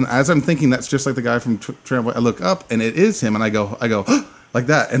 whoa. And as I'm thinking that's just like the guy from Trample, I look up, and it is him, and I go, like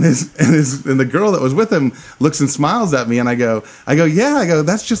that, and the girl that was with him looks and smiles at me, and I go,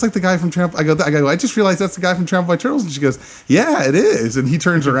 that's just like the guy from Trample. I go, I just realized that's the guy from Trample by Turtles, and she goes, yeah, it is, and he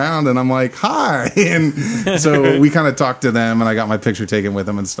turns around, and I'm like, hi, and so we kind of talked to them, and I got my picture taken with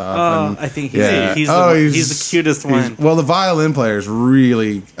him and stuff. And, I think he's the cutest one. Well, the violin player is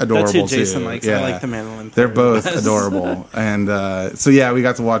really adorable. That's who Jason too. likes. Yeah. I like the mandolin player. They're both adorable, and we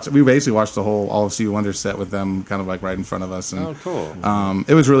got to watch. We basically watched the whole all of Stevie Wonder set with them, kind of like right in front of us. And, oh, cool.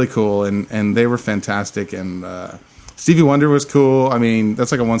 It was really cool, and they were fantastic, and Stevie Wonder was cool. I mean,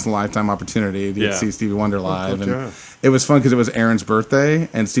 that's like a once-in-a-lifetime opportunity to see Stevie Wonder live, and it was fun because it was Aaron's birthday,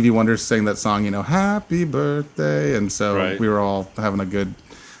 and Stevie Wonder sang that song, Happy Birthday, and so we were all having a good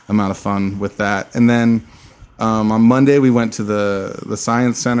amount of fun with that. And then on Monday, we went to the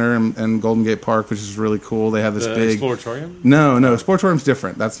Science Center in Golden Gate Park, which is really cool. They have this big Exploratorium? No, Exploratorium's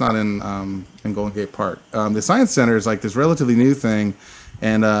different. That's not in Golden Gate Park. The Science Center is like this relatively new thing,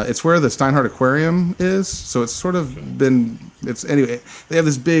 and it's where the Steinhardt Aquarium is. So it's sort of been. Anyway. They have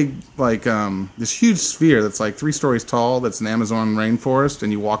this big, like this huge sphere that's like 3 stories tall. That's an Amazon rainforest,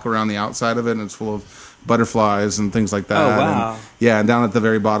 and you walk around the outside of it, and it's full of butterflies and things like that. Oh, wow. And down at the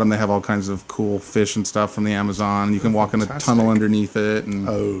very bottom, they have all kinds of cool fish and stuff from the Amazon. You can walk in a tunnel underneath it. And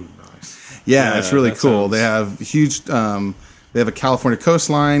nice. Yeah, it's really cool. They have huge. They have a California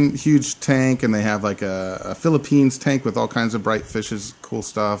coastline, huge tank, and they have like a Philippines tank with all kinds of bright fishes, cool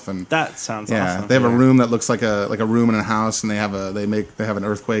stuff. And that sounds awesome. They have a room that looks like a room in a house, and they have an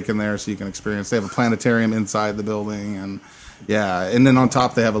earthquake in there, so you can experience. They have a planetarium inside the building, and then on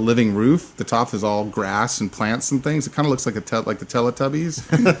top they have a living roof. The top is all grass and plants and things. It kind of looks like like the Teletubbies,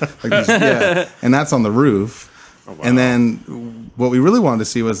 and that's on the roof. Oh, wow. And then what we really wanted to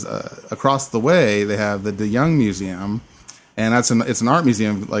see was across the way they have the DeYoung Museum. And it's an art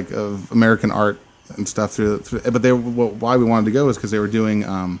museum like of American art and stuff. But why we wanted to go is because they were doing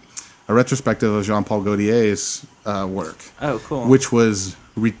a retrospective of Jean-Paul Gaultier's work. Oh, cool! Which was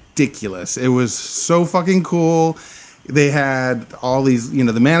ridiculous. It was so fucking cool. They had all these,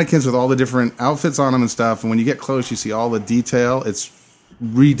 the mannequins with all the different outfits on them and stuff. And when you get close, you see all the detail. It's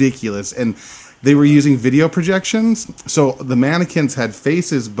ridiculous. And they were using video projections, so the mannequins had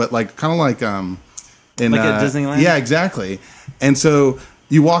faces, but like kind of like. Like at Disneyland? Yeah, exactly. And so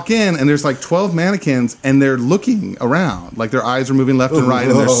You walk in and there's like 12 mannequins and they're looking around. Like their eyes are moving left and right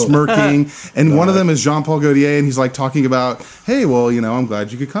and they're smirking. And one of them is Jean-Paul Gaultier and he's like talking about, hey, well, I'm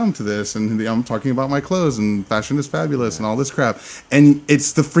glad you could come to this. And I'm talking about my clothes and fashion is fabulous and all this crap. And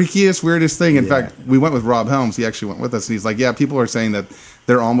it's the freakiest, weirdest thing. In fact, we went with Rob Helms. He actually went with us and he's like, yeah, people are saying that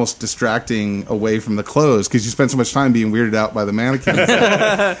they're almost distracting away from the clothes because you spend so much time being weirded out by the mannequins.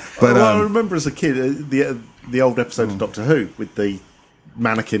 But I remember as a kid the old episode of Doctor Who with the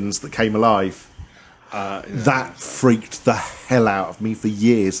mannequins that came alive. That freaked the hell out of me for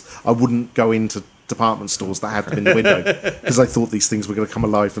years. I wouldn't go into department stores that had them in the window because I thought these things were going to come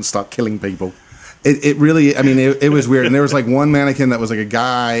alive and start killing people. It really, I mean, it was weird. And there was like one mannequin that was like a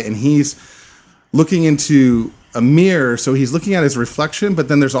guy and he's looking into a mirror, so he's looking at his reflection, but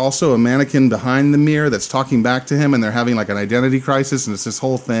then there's also a mannequin behind the mirror that's talking back to him and they're having like an identity crisis and it's this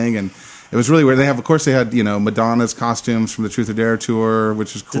whole thing. And it was really weird. Of course, they had Madonna's costumes from the Truth or Dare tour,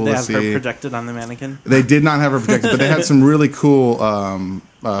 which was cool to see. Did they have her projected on the mannequin? They did not have her projected, but they had some really cool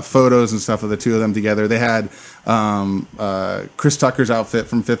photos and stuff of the two of them together. They had Chris Tucker's outfit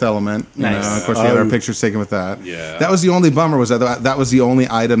from Fifth Element. Nice. Of course, we had our pictures taken with that. Yeah. That was the only bummer. Was that was the only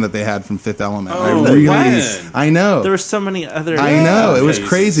item that they had from Fifth Element. Man. I know. There were so many other. I know. It was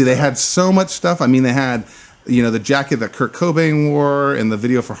crazy. They had so much stuff. I mean, they had the jacket that Kurt Cobain wore in the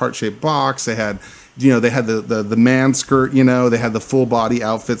video for Heart Shaped Box. They had they had the man skirt. They had the full body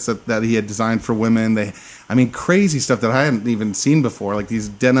outfits that he had designed for women. Crazy stuff that I hadn't even seen before, like these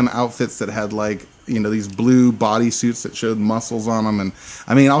denim outfits that had like these blue bodysuits that showed muscles on them.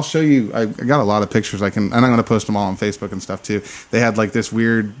 And I'll show you. I got a lot of pictures. And I'm going to post them all on Facebook and stuff too. They had like this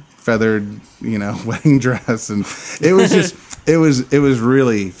weird feathered wedding dress, and it was just it was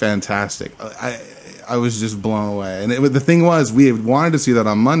really fantastic. I was just blown away. And the thing was, we had wanted to see that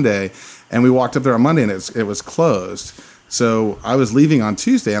on Monday, and we walked up there on Monday, and it was closed. So I was leaving on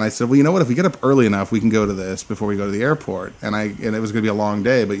Tuesday, and I said, well, you know what? If we get up early enough, we can go to this before we go to the airport. And it was going to be a long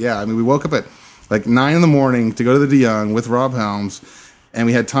day. But, yeah, we woke up at like 9 in the morning to go to the DeYoung with Rob Helms, and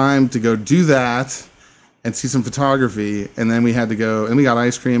we had time to go do that and see some photography, and then we had to go, and we got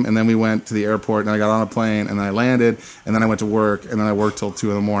ice cream, and then we went to the airport, and I got on a plane, and then I landed, and then I went to work, and then I worked till 2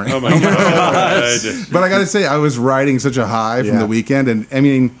 in the morning. Oh my God. But I got to say, I was riding such a high from the weekend,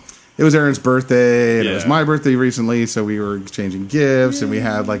 and it was Aaron's birthday, and it was my birthday recently, so we were exchanging gifts, and we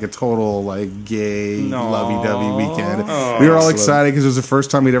had like a total like gay, lovey-dovey weekend. We were all excited because it was the first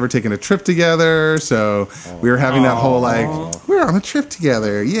time we'd ever taken a trip together, so we were having that whole like, we're on a trip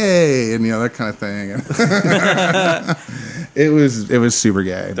together, yay, and that kind of thing. It was super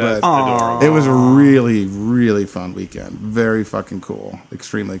gay, but adorable. it was a really, really fun weekend. Very fucking cool,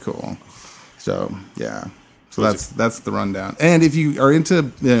 extremely cool. So yeah. So that's the rundown. And if you are into,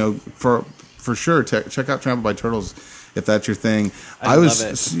 for sure, check out Trampled by Turtles if that's your thing. I love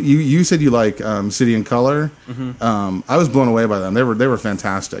it. You said you like City and Color. Mm-hmm. I was blown away by them. They were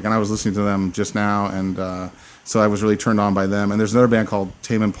fantastic, and I was listening to them just now, and so I was really turned on by them. And there's another band called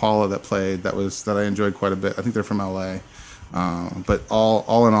Tame Impala that played that I enjoyed quite a bit. I think they're from LA. But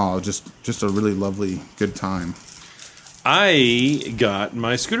all in all, just a really lovely, good time. I got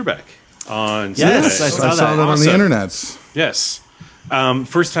my scooter back on Yes, Saturday. I saw that on the internets. Yes.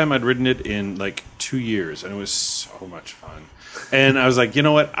 First time I'd ridden it in like 2 years, and it was so much fun. And I was like, you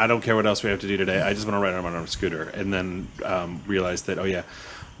know what? I don't care what else we have to do today. I just want to ride on a scooter. And then realized that,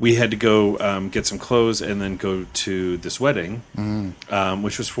 we had to go get some clothes and then go to this wedding,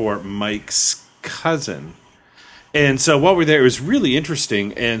 which was for Mike's cousin. And so while we were there, it was really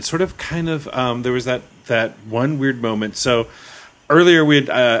interesting and sort of kind of there was that one weird moment. So earlier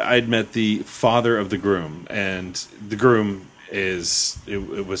I'd met the father of the groom, and the groom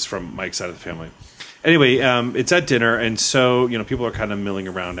it was from Mike's side of the family. Anyway, it's at dinner, and so people are kind of milling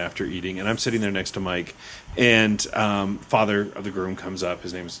around after eating, and I'm sitting there next to Mike, and father of the groom comes up.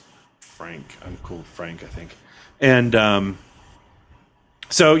 His name's Frank, Uncle Frank, I think, and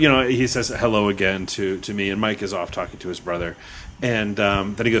so he says hello again to me, and Mike is off talking to his brother, and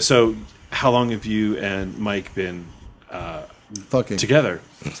then he goes, "So, how long have you and Mike been Fucking together?"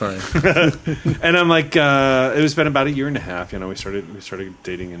 Sorry. And I'm like, it's been about a year and a half. We started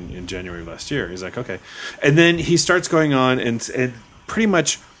dating in January of last year. He's like, okay. And then he starts going on and pretty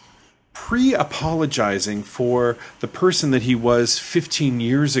much pre-apologizing for the person that he was 15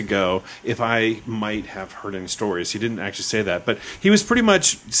 years ago, if I might have heard any stories. He didn't actually say that, but he was pretty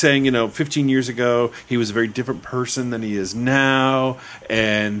much saying, 15 years ago, he was a very different person than he is now,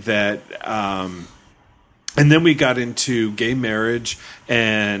 and that And then we got into gay marriage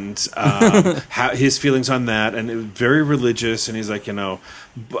and how his feelings on that, and it was very religious. And he's like,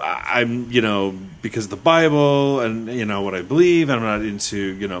 I'm, because of the Bible and what I believe, I'm not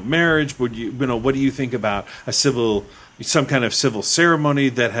into marriage. Would you, what do you think about some kind of civil ceremony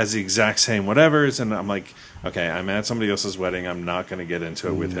that has the exact same whatevers? And I'm like, okay, I'm at somebody else's wedding. I'm not going to get into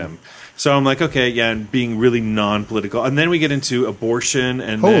it with him. So I'm like, okay, yeah, and being really non-political. And then we get into abortion.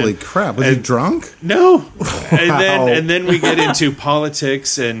 And holy crap, was he drunk? No. And then we get into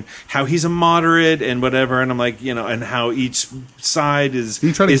politics and how he's a moderate and whatever. And I'm like, and how each side is. Did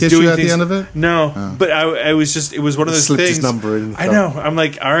he try to kiss you at the end of it? No, but I was just, it was one of those Slipped things. his number in. I know. I'm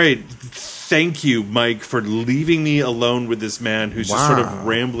like, all right. Thank you, Mike, for leaving me alone with this man who's just sort of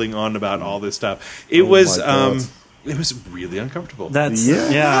rambling on about all this stuff. It was really uncomfortable. That's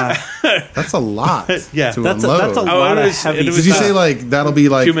That's a lot. Yeah, to that's unload. a lot of heavy. Did Did you say that'll be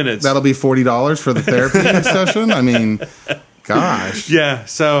 2 minutes? That'll be $40 for the therapy session? I mean, gosh. Yeah.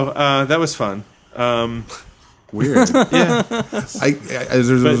 So that was fun. Weird. Yeah.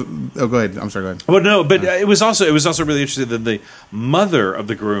 Go ahead. I'm sorry. Go ahead. Well, no, but it was also really interesting that the mother of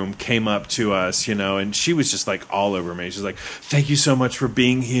the groom came up to us, and she was just like all over me. She's like, "Thank you so much for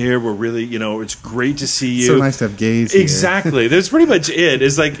being here. We're really, it's great to see you. So nice to have gays here." Exactly. That's pretty much it.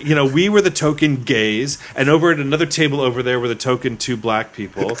 It's like, we were the token gays, and over at another table over there were the token 2 black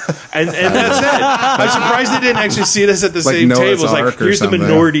people, and that's it. I'm surprised they didn't actually see us at the Like same Noah's table. It's like, Ark or here's the something.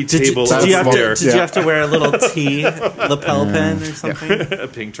 minority table Did you over have to wear a little T lapel pin or something?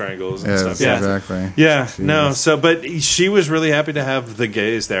 pink triangles and Yes, stuff. exactly. Yeah, Jeez. no. So, but she was really happy to have the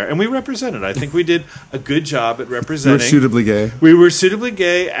gays there, and we represented. I think we did a good job at You were representing. suitably gay. We were suitably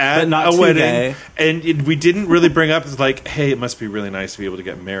gay at But not a too wedding, gay. and we didn't really bring up like, "Hey, it must be really nice to be able to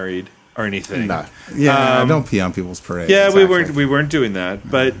get married" or anything. No. Yeah, don't pee on people's parade. Yeah, Exactly. we weren't doing that,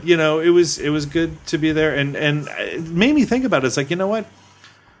 but it was good to be there, and it made me think about it. It's like, you know what?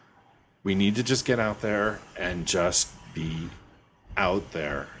 We need to just get out there and just be out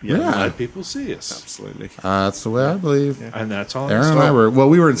there and let people see us. Absolutely. That's the way I believe. And that's all. Aaron and I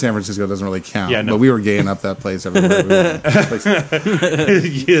we were in San Francisco. It doesn't really count. Yeah, no. But we were gaying up that place everywhere we went.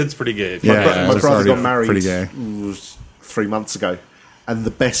 Yeah, it's pretty gay. Yeah, My it's brother already got married pretty gay. 3 months ago, and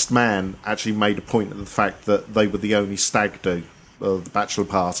the best man actually made a point of the fact that they were the only stag do, the bachelor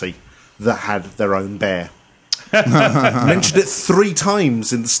party, that had their own bear. Mentioned it 3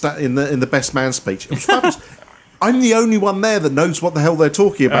 times in the best man speech. It was fabulous. I'm the only one there that knows what the hell they're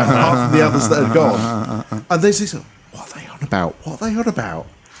talking about. Half of the others that had gone, and there's this. What are they on about? What are they on about?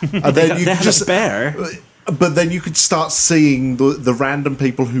 And then you They could had just a bear. But then you could start seeing the random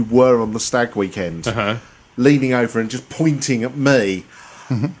people who were on the stag weekend leaning over and just pointing at me.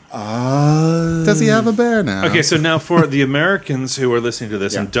 Does he have a bear now? Okay, so now for the Americans who are listening to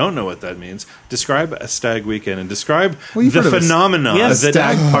this and don't know what that means, describe a stag weekend and describe you've the heard of phenomena Yeah, that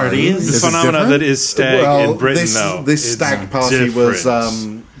stag parties. the Is it phenomena different? that is stag in Britain. No, This It's stag party was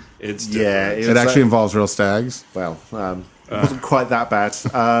different. It's different. it It was, actually involves real stags. well, it wasn't quite that bad.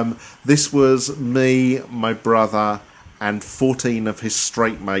 This was me, my brother, and 14 of his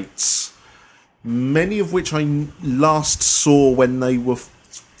straight mates, many of which I last saw when they were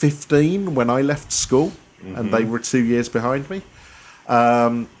 15, when I left school, and they were 2 years behind me,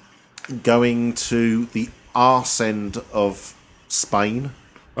 going to the arse end of Spain,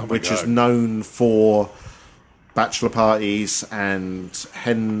 which is known for bachelor parties and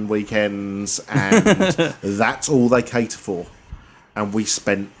hen weekends, and that's all they cater for. And we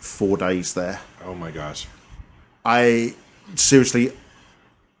spent 4 days there. Oh my gosh. I seriously,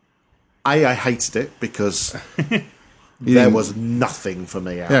 I hated it because there was nothing for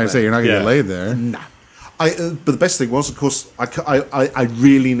me out Yeah, I there. say you're not going to Yeah. get laid there. Nah. But the best thing was, of course, I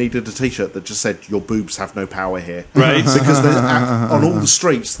really needed a T-shirt that just said "Your boobs have no power here," Right. Because on all the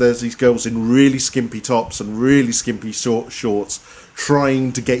streets, there's these girls in really skimpy tops and really skimpy shorts,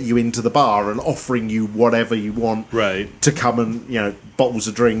 trying to get you into the bar and offering you whatever you want, Right. to come and bottles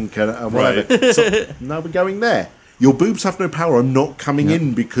of drink and whatever. So, no, we're going there. Your boobs have no power. I'm not coming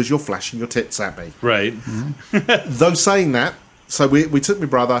in because you're flashing your tits at me. Right. Though saying that, so we took my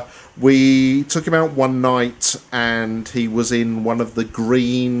brother, we took him out one night, and he was in one of the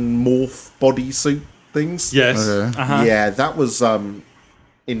green morph bodysuit things. Yes. Okay. Yeah, that was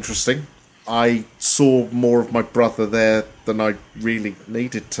interesting. I saw more of my brother there than I really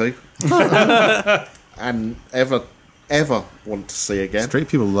needed to. And ever want to see again. Straight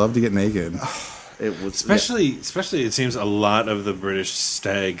people love to get naked. It was Especially, it seems a lot of the British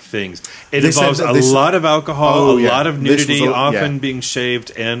stag things. It This involves had- a this- lot of alcohol, Oh, a yeah. lot of This was nudity, often yeah. being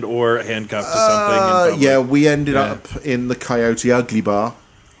shaved and or handcuffed to something. in public. yeah, we ended up in the Coyote Ugly Bar.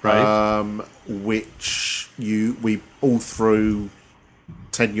 Right. Which we all threw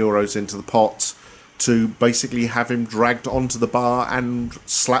 €10 into the pot to basically have him dragged onto the bar and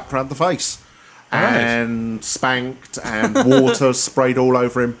slapped round the face. And spanked and water sprayed all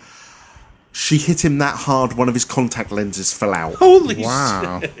over him. She hit him that hard, one of his contact lenses fell out. Holy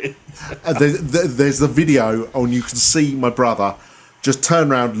Wow. shit. There's the video, and you can see my brother just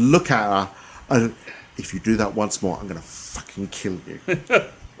turn around, look at her, and if you do that once more, I'm going to fucking kill you. Oh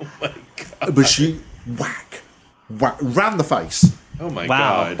my God. But she, whack, round the face Oh my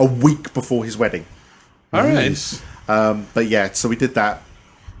Wow. God. a week before his wedding. All right. But yeah, so we did that.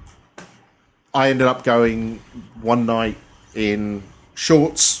 I ended up going one night in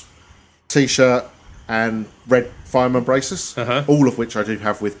shorts, t-shirt, and red fireman braces, all of which I do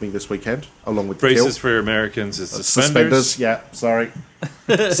have with me this weekend, along with the Braces kilt. for Americans is suspenders. Yeah, sorry.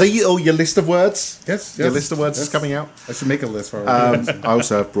 See, your list of words? Yes, Your yes, list of words is yes. coming out. I should make a list for our I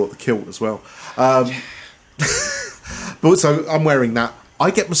also have brought the kilt as well. But so I'm wearing that.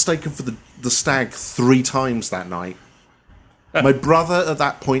 I get mistaken for the stag 3 times that night. My brother at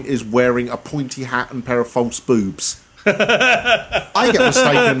that point is wearing a pointy hat and pair of false boobs. I get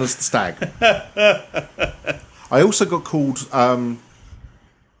mistaken as the stag. I also got called Zach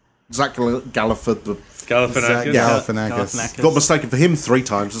Galliford. Galifianakis. Yeah. Galifianakis. Got mistaken for him 3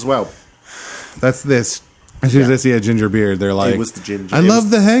 times as well. That's this. As soon as they see a ginger beard, they're like, It was the ginger. I It love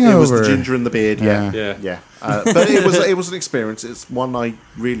was- the hangover. It was the ginger and the beard. Yeah, Yeah. yeah. But it was an experience. It's one I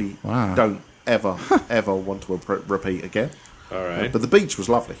really Wow. don't ever want to repeat again. All right. But the beach was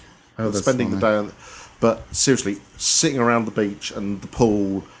lovely. Oh, that's Spending the day on. But seriously, sitting around the beach and the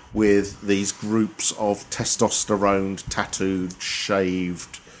pool with these groups of testosterone, tattooed,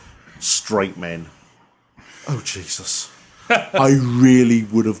 shaved, straight men. Oh Jesus! I really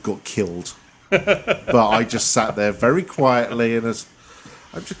would have got killed. But I just sat there very quietly and I'm just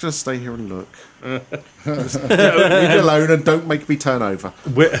going to stay here and look. Just leave me alone and don't make me turn over.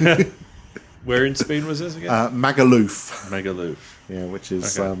 Where in Spain was this again? Magaluf, Magaluf. yeah, which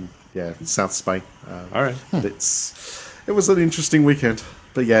is Okay. South Spain. All right. But it was an interesting weekend.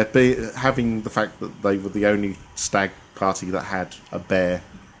 But yeah, having the fact that they were the only stag party that had a bear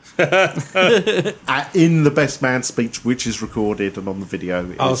in the best man speech, which is recorded and on the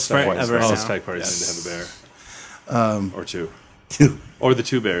video. Oh, is forever quite now. special. All stag parties need to have a bear. Or two. Or the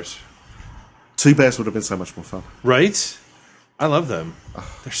 2 bears. 2 bears would have been so much more fun. Right? I love them.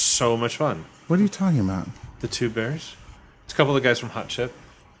 They're so much fun. What are you talking about? The 2 bears. It's a couple of guys from Hot Chip.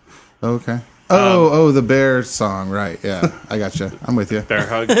 Okay. Oh, the bear song, right? Yeah, I got you. I'm with you. Bear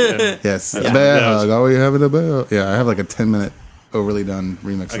hug. And, Yes, Yeah. bear Yeah, hug. Oh, you having a bear? Yeah, I have like a 10-minute overly done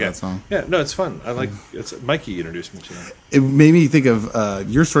remix of okay. that song. Yeah, no, it's fun. I like it's Mikey introduced me to it. It made me think of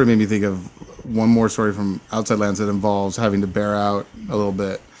your story. Made me think of one more story from Outside Lands that involves having to bear out a little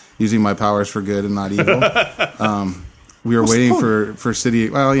bit, using my powers for good and not evil. We were waiting for city.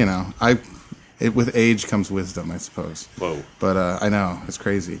 Well, you know, with age comes wisdom, I suppose. Whoa. But I know it's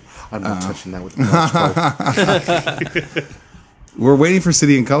crazy. I'm not touching that with a large bowl. We're waiting for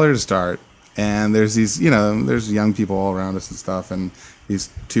City and Color to start, and there's these, there's young people all around us and stuff, and these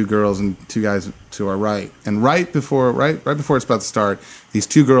 2 girls and 2 guys to our right. And right before it's about to start, these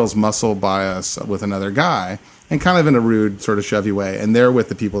 2 girls muscle by us with another guy, and kind of in a rude, sort of shovey way, and they're with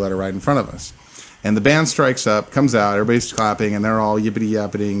the people that are right in front of us. And the band strikes up, comes out, everybody's clapping, and they're all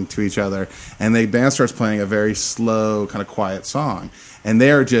yippity-yappiting to each other. And the band starts playing a very slow, kind of quiet song. And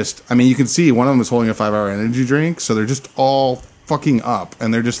they're just, you can see one of them is holding a 5-hour energy drink, so they're just all fucking up.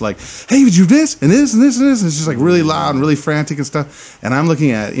 And they're just like, hey, would you do this, and this, and this, and this? And it's just like really loud and really frantic and stuff. And I'm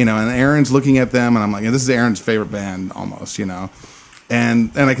looking at, and Aaron's looking at them, and I'm like, this is Aaron's favorite band, almost, And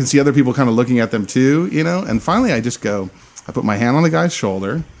I can see other people kind of looking at them too, And finally I just go, I put my hand on the guy's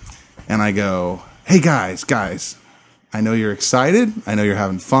shoulder, and I go, hey guys, I know you're excited, I know you're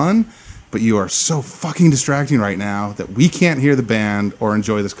having fun, but you are so fucking distracting right now that we can't hear the band or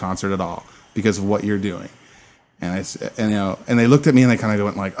enjoy this concert at all because of what you're doing. And they looked at me and they kind of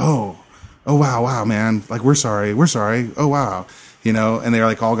went like, oh wow, man, like we're sorry, oh wow, and they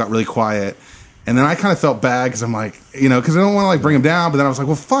like all got really quiet. And then I kind of felt bad because I'm like, because I don't want to like bring them down. But then I was like,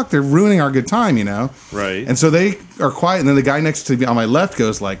 well, fuck, they're ruining our good time, Right. And so they are quiet. And then the guy next to me on my left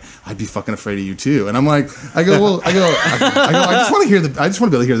goes like, I'd be fucking afraid of you too. And I'm like, I just want to be able to hear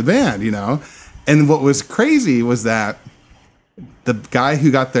the band, And what was crazy was that the guy who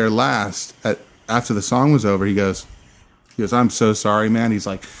got there last after the song was over, he goes, I'm so sorry, man. He's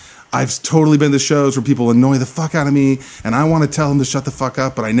like, I've totally been to shows where people annoy the fuck out of me, and I want to tell them to shut the fuck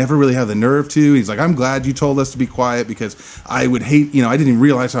up, but I never really have the nerve to. He's like, I'm glad you told us to be quiet because I would hate, I didn't even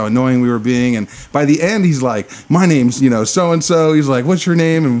realize how annoying we were being. And by the end, he's like, my name's, so-and-so. He's like, what's your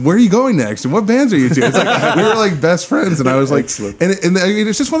name? And where are you going next? And what bands are you to? It's like, we were like best friends. And I was like, and I mean,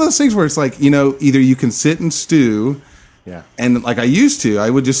 it's just one of those things where it's like, either you can sit and stew. Yeah. And like I used to, I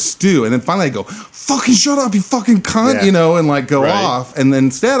would just stew, and then finally I go, fucking shut up, you fucking cunt, and like go off. And then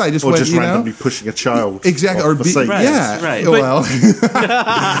instead I just went, just randomly pushing a child. Exactly. Or seat. Right. Well,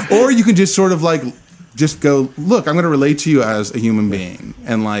 or you can just sort of like, just go, look, I'm going to relate to you as a human being.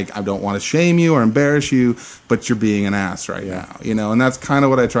 And like, I don't want to shame you or embarrass you, but you're being an ass right now, and that's kind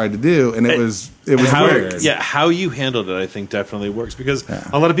of what I tried to do. And it was weird. Yeah. How you handled it, I think definitely works because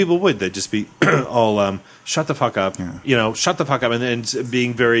a lot of people they'd just be all, shut the fuck up, shut the fuck up. And then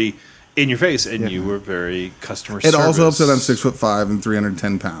being very in your face. And you were very customer service. It also helps that I'm 6'5" and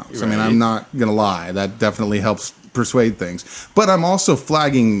 310 pounds. Right. I mean, I'm not going to lie. That definitely helps persuade things. But I'm also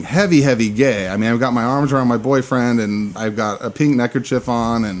flagging heavy gay. I mean, I've got my arms around my boyfriend and I've got a pink neckerchief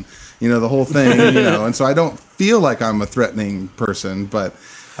on and, the whole thing, and so I don't feel like I'm a threatening person, but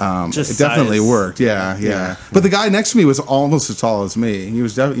it definitely worked. Yeah. But the guy next to me was almost as tall as me. He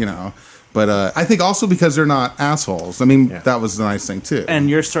was, but I think also because they're not assholes. I mean, that was the nice thing too. And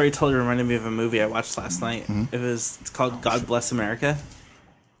your storyteller reminded me of a movie I watched last night. Mm-hmm. It's called God Bless America.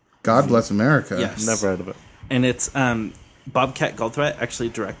 God Bless America? Yes. Never heard of it. And it's Bobcat Goldthwait actually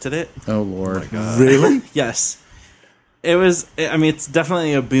directed it. Oh, Lord. Oh my God. Really? Yes. It's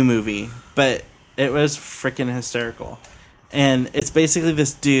definitely a boo movie, but it was freaking hysterical. And it's basically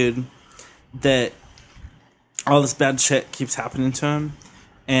this dude that all this bad shit keeps happening to him.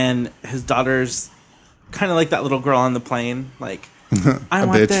 And his daughter's kind of like that little girl on the plane. Like, I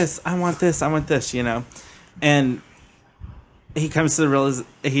want this, I want this, I want this, And he comes to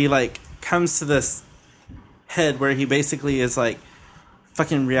comes to this head where he basically is like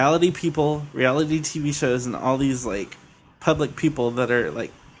fucking reality people, reality TV shows, and all these like public people that are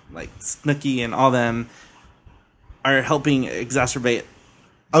like Snooki and all them are helping exacerbate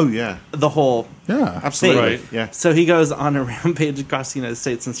the whole absolutely right. Yeah. So he goes on a rampage across the United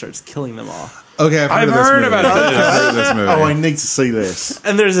States and starts killing them all. Okay, I've heard about this movie. Oh, I need to see this.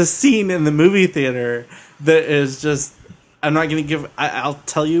 And there's a scene in the movie theater that is just, I'm not going to give, I'll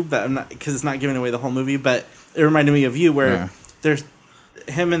tell you, but I'm not, because it's not giving away the whole movie, but it reminded me of you where there's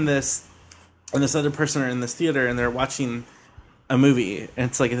him and this other person are in this theater and they're watching a movie, and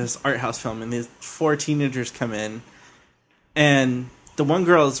it's like this art house film, and these 4 teenagers come in, and the one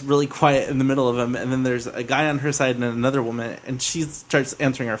girl is really quiet in the middle of them, and then there's a guy on her side and another woman, and she starts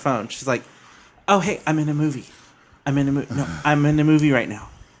answering her phone. She's like, oh, hey, I'm in a movie. No, I'm in a movie right now.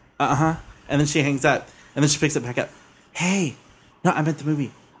 And then she hangs up, and then she picks it back up. Hey, no, I'm at the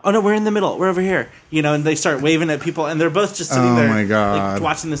movie. Oh, no, we're in the middle. We're over here. And they start waving at people, and they're both just sitting there my God. like,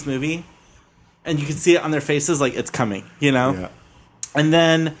 watching this movie. And you can see it on their faces like it's coming, Yeah. And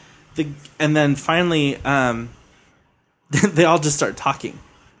then finally, they all just start talking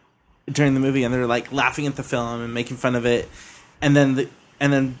during the movie, and they're like laughing at the film and making fun of it. And then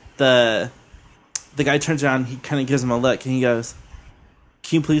the guy turns around, he kind of gives him a look, and he goes,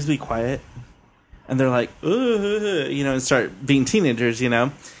 "Can you please be quiet?" And they're like, and start being teenagers,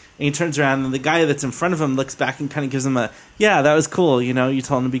 And he turns around, and the guy that's in front of him looks back and kind of gives him a, yeah, that was cool, you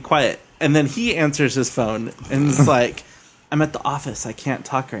told him to be quiet. And then he answers his phone and is like, I'm at the office. I can't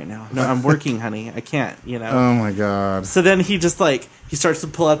talk right now. No, I'm working, honey. I can't, Oh, my God. So then he just he starts to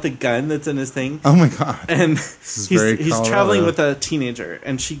pull out the gun that's in his thing. Oh, my God. And he's traveling with a teenager,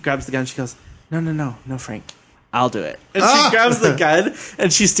 and she grabs the gun. She goes, no, Frank. I'll do it. And she grabs the gun,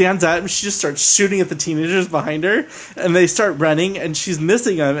 and she stands out, and she just starts shooting at the teenagers behind her, and they start running, and she's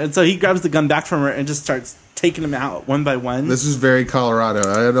missing them. And so he grabs the gun back from her and just starts taking them out one by one. This is very Colorado.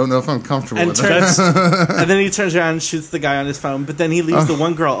 I don't know if I'm comfortable with that. And then he turns around and shoots the guy on his phone, but then he leaves the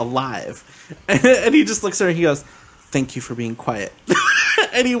one girl alive. And he just looks at her and he goes, thank you for being quiet.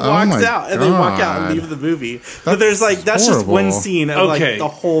 And he walks out, and they walk out and leave the movie. But there's that's just one scene of the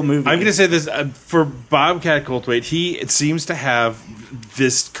whole movie. I'm going to say this for Bobcat Goldthwait. It seems to have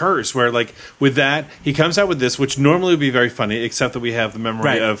this curse where, with that, he comes out with this, which normally would be very funny, except that we have the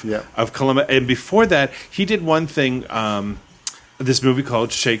memory of Columbia. And before that, he did one thing. This movie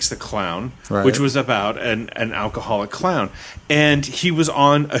called Shakes the Clown, which was about an alcoholic clown, and he was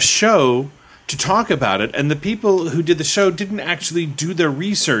on a show to talk about it, and the people who did the show didn't actually do their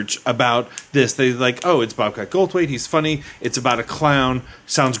research about this. They it's Bobcat Goldthwait, he's funny, it's about a clown,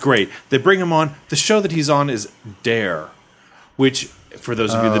 sounds great. They bring him on. The show that he's on is Dare, which for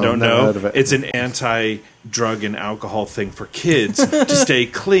those of you that don't never know, heard of it. it's an anti-drug and alcohol thing for kids to stay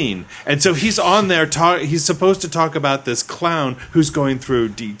clean. And so he's on there. He's supposed to talk about this clown who's going through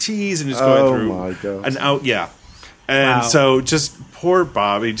DTs and who's going through my God. an out. Yeah, and so just poor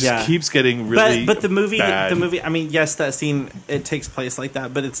Bob. He just keeps getting really. But the movie, bad. I mean, yes, that scene it takes place like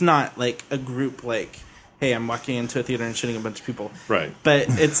that, but it's not like a group like. Hey, I'm walking into a theater and shooting a bunch of people. Right. But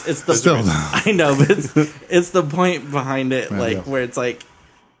it's the Still. I know, but it's the point behind it, like where it's like,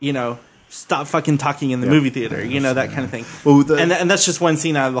 stop fucking talking in the movie theater, that kind of thing. Well, and that's just one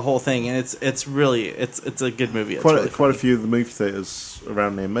scene out of the whole thing, and it's really it's a good movie. It's quite really a few of the movie theaters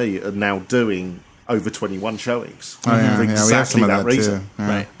around near me are now doing over 21 showings. Oh, yeah, For we have exactly some of that that reason. too. Yeah.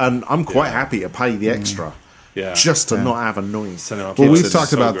 right. And I'm quite happy to pay the extra just to not have a noise. Sending off Well, kids we've is talked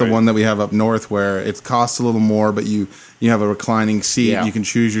so about the great. one that we have up north where it costs a little more, but you have a reclining seat. Yeah. You can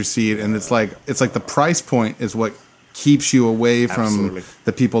choose your seat, and it's like the price point is what keeps you away from Absolutely.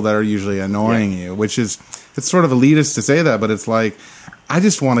 the people that are usually annoying you. Which is it's sort of elitist to say that, but it's like I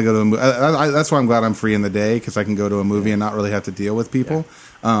just want to go to a movie. That's why I'm glad I'm free in the day because I can go to a movie and not really have to deal with people.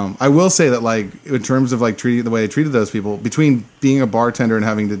 I will say that, like, in terms of like treating the way I treated those people, between being a bartender and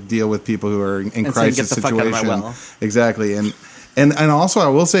having to deal with people who are in saying, crisis "Get the fuck out of my situation, well." exactly, and also I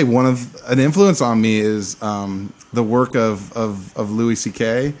will say an influence on me is the work of Louis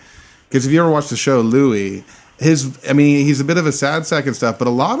C.K. Because if you ever watch the show Louis, he's a bit of a sad sack and stuff, but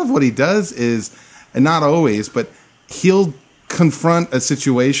a lot of what he does is, and not always, but he'll confront a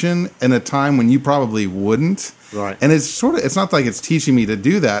situation in a time when you probably wouldn't. Right. And it's not like it's teaching me to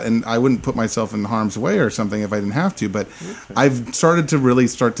do that, and I wouldn't put myself in harm's way or something if I didn't have to, but I've started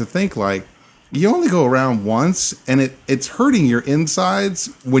to think like, you only go around once, and it's hurting your insides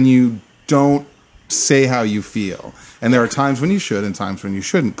when you don't say how you feel. And there are times when you should and times when you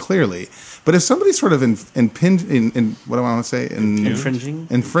shouldn't, clearly. But if somebody's sort of what do I want to say?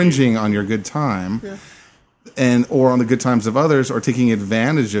 Infringing on your good time, or on the good times of others, or taking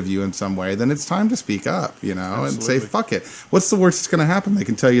advantage of you in some way, then it's time to speak up, and say, fuck it. What's the worst that's going to happen? They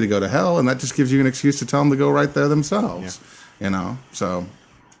can tell you to go to hell, and that just gives you an excuse to tell them to go right there themselves. So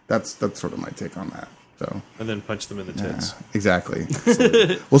that's sort of my take on that. So And then punch them in the tits. exactly.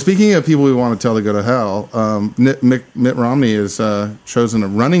 Well, speaking of people we want to tell to go to hell, Mitt Romney has chosen a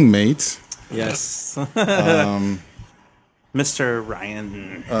running mate. Yes. Mr.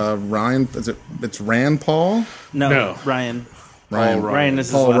 Ryan. Ryan, it's Rand Paul? No. Ryan. Ryan. Ryan is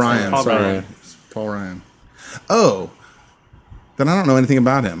his Paul last name. Ryan. Paul Sorry. Ryan. Paul Ryan. Oh. Then I don't know anything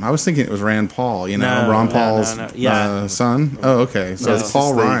about him. I was thinking it was Rand Paul, Ron Paul's Yeah. son. Oh, okay. So No. it's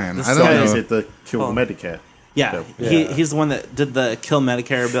Paul Ryan. this I guy don't Is know. it the Kill Medicare? Yeah. Yeah. He's the one that did the Kill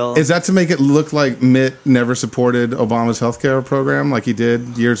Medicare bill. Is that to make it look like Mitt never supported Obama's healthcare program like he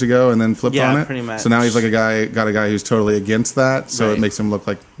did years ago and then flipped Yeah, on it? pretty much. So now he's like a guy who's totally against that. So Right. it makes him look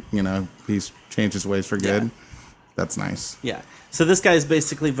like, he's changed his ways for good. Yeah. That's nice. Yeah. So this guy's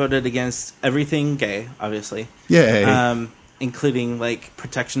basically voted against everything gay, obviously. Yay. Including like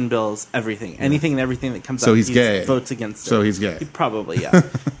protection bills, everything, anything and everything that comes So up. he's gay. Votes against it. So he's gay. Probably, yeah.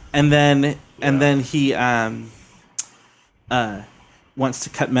 and then he wants to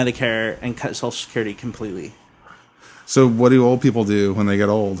cut Medicare and cut Social Security completely. So what do old people do when they get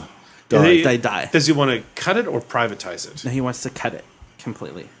old? They die. Does he want to cut it or privatize it? No, he wants to cut it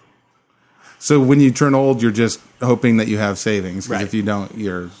completely. So when you turn old, you're just hoping that you have savings. Because Right. if you don't,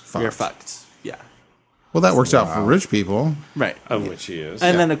 you're fucked. You're fucked. Yeah. Well, that works out for rich people. Right. Of which he is.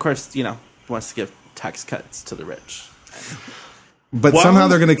 And then, of course, wants to give tax cuts to the rich. But Well- somehow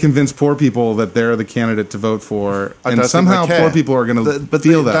they're going to convince poor people that they're the candidate to vote for. I And don't think somehow they care. poor people are going to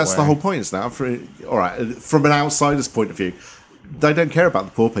feel that That's way. the whole point. Is now, all right, from an outsider's point of view, they don't care about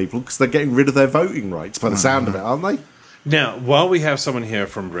the poor people because they're getting rid of their voting rights by the sound of it, aren't they? Now, while we have someone here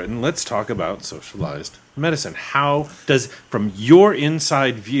from Britain, let's talk about socialized medicine. How does, from your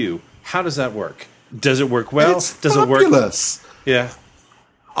inside view, how does that work? Does it work well? It's does it work? fabulous. Yeah.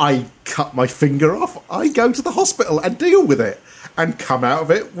 I cut my finger off. I go to the hospital and deal with it, and come out of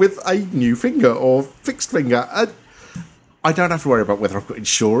it with a new finger or fixed finger. And I don't have to worry about whether I've got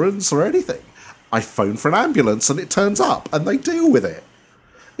insurance or anything. I phone for an ambulance and it turns up, and they deal with it.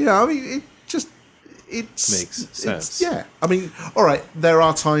 It Makes sense. Yeah, I mean, all right. There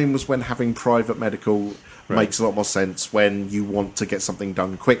are times when having private medical makes a lot more sense when you want to get something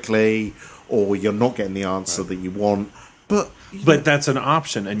done quickly, or you're not getting the answer that you want. But that's an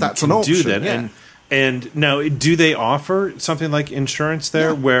option, and That's you can an option, do that. yeah. And now, do they offer something like insurance there,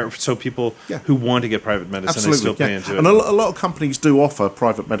 Yeah. where so people Yeah. who want to get private medicine they still pay into it? And a lot of companies do offer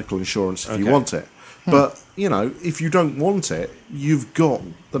private medical insurance if you Okay. want it. But, if you don't want it, you've got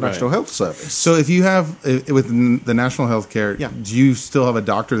the National Health Service. So if you have, with the national health care, do you still have a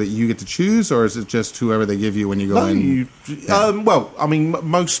doctor that you get to choose, or is it just whoever they give you when you go in?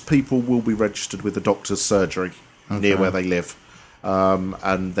 Most people will be registered with a doctor's surgery near where they live.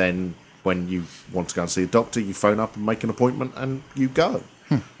 And then when you want to go and see a doctor, you phone up and make an appointment and you go.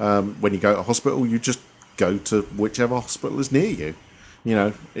 When you go to a hospital, you just go to whichever hospital is near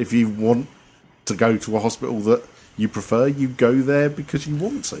you. If you want to go to a hospital that you prefer, you go there because you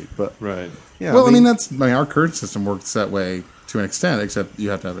want to. But our current system works that way to an extent, except you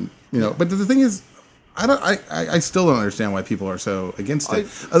have to have it. But the thing is, I still don't understand why people are so against it.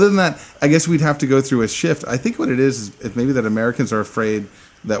 Other than that, I guess we'd have to go through a shift. I think what it is maybe that Americans are afraid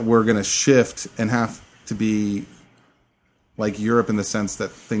that we're going to shift and have to be like Europe in the sense that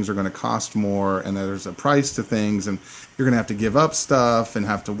things are going to cost more and that there's a price to things and you're going to have to give up stuff and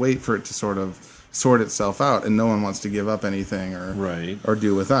have to wait for it to sort of sort itself out, and no one wants to give up anything or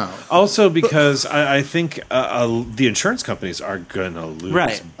do without. Also, because I think the insurance companies are going to lose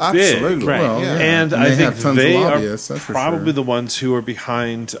big. Absolutely. Right. Well, And I think they are probably sure. the ones who are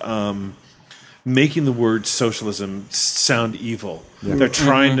behind making the word socialism sound evil. Yeah. They're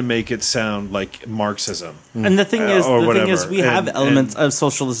trying to make it sound like Marxism. And the thing is, we have elements of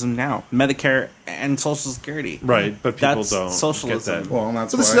socialism now, Medicare and Social Security. Right, but people that's don't socialism. get that. Well, and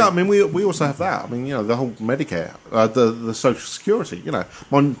that's why. We also have that. The whole Medicare, the Social Security.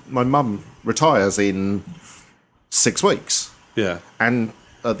 My mum retires in 6 weeks. Yeah, and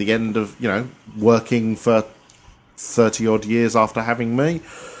at the end of working for 30 odd years after having me,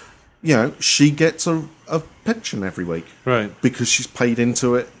 she gets a pension every week, right? Because she's paid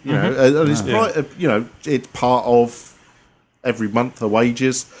into it. And it's it's part of every month her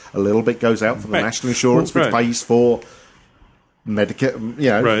wages. A little bit goes out for the national insurance, which pays for the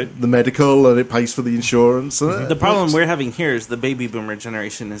medical, and it pays for the insurance. The problem we're having here is the baby boomer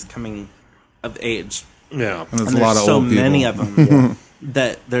generation is coming of age. Yeah, and there's a lot of so old people. many of them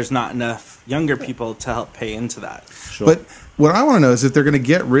that there's not enough younger people to help pay into that. Sure. But what I want to know is if they're going to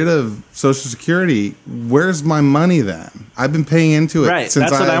get rid of Social Security, where's my money then? I've been paying into it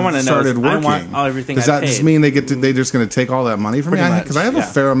since I started working. I want everything. Does that just mean they're just going to take all that money from me? Because I have a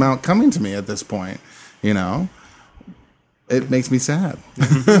fair amount coming to me at this point. It makes me sad.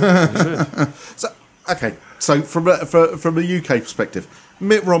 So from a UK perspective,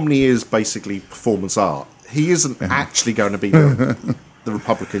 Mitt Romney is basically performance art. He isn't actually going to be the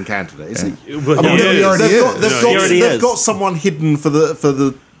Republican candidate, is he? Well, he already is. They've got someone hidden for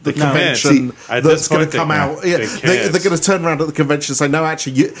the convention that's going to come out. Yeah, they're going to turn around at the convention and say, "No,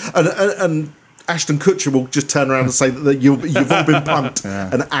 actually," and Ashton Kutcher will just turn around and say that you've all been punked,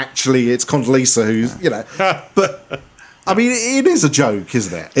 and actually it's Condoleezza who's But it is a joke,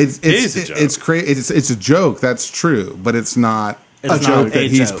 isn't it? It's a joke. It's a joke. That's true, but it's not a joke that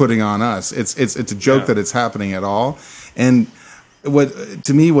he's putting on us. It's a joke that it's happening at all. And what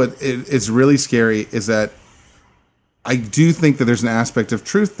it's really scary is that I do think that there's an aspect of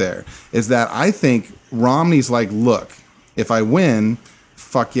truth there. Is that I think Romney's like, look, if I win,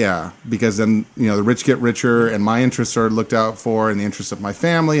 fuck yeah, because then the rich get richer, and my interests are looked out for, and the interests of my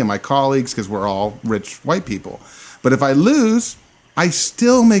family and my colleagues, because we're all rich white people. But if I lose, I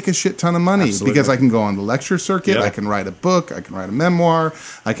still make a shit ton of money because I can go on the lecture circuit, I can write a book, I can write a memoir,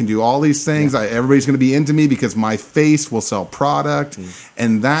 I can do all these things. Everybody's going to be into me because my face will sell product.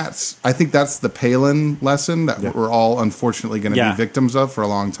 And I think that's the Palin lesson that we're all unfortunately going to be victims of for a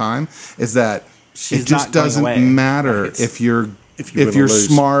long time, is that it just doesn't matter if you're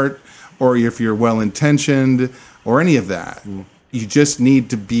smart or if you're well-intentioned or any of that. You just need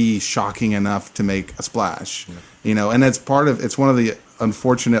to be shocking enough to make a splash. And that's it's one of the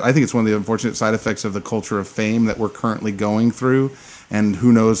unfortunate side effects of the culture of fame that we're currently going through. And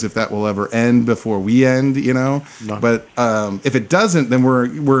who knows if that will ever end before we end, No. But if it doesn't, then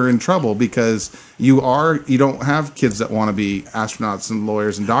we're in trouble, because you don't have kids that want to be astronauts and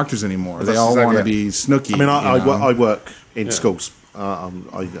lawyers and doctors anymore. They all want to be Snooki. I work in schools.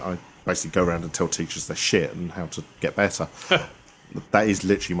 I basically go around and tell teachers they're shit and how to get better. That is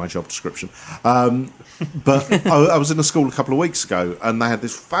literally my job description. But I was in a school a couple of weeks ago, and they had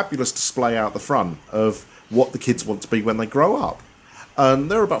this fabulous display out the front of what the kids want to be when they grow up. And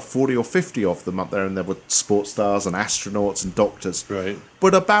there were about 40 or 50 of them up there, and there were sports stars and astronauts and doctors. Right.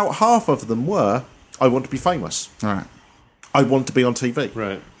 But about half of them were, I want to be famous. All right. I want to be on TV.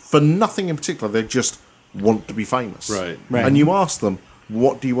 Right. For nothing in particular, they just want to be famous. Right. And you ask them,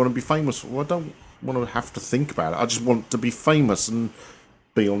 what do you want to be famous for? Well, I don't want to have to think about it. I just want to be famous and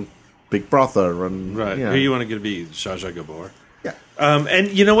be on Big Brother and Who you want to get to be? Zsa Zsa Gabor. Yeah. And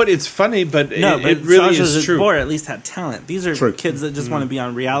you know what? It's funny, but No, but it really Socialized is true. at least had talent. These are kids that just want to be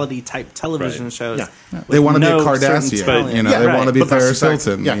on reality type television Right. shows. Yeah. They want to no be a certain Kardashian, talent. you know. Yeah, they right. want to be But that's Paris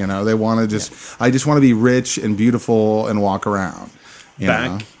exactly- Hilton, yeah. you know. They want to just. I just want to be rich and beautiful and walk around. You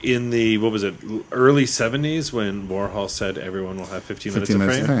Back know? in the early 70s when Warhol said everyone will have 15 minutes 15 of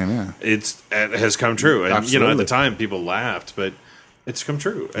minutes fame, of fame, it has come true. And you know, at the Absolutely. time people laughed, but it's come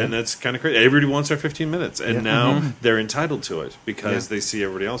true, and that's kind of crazy. Everybody wants their 15 minutes, and now they're entitled to it because they see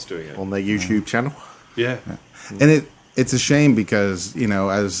everybody else doing it. On their YouTube channel. Yeah. And it's a shame because, you know,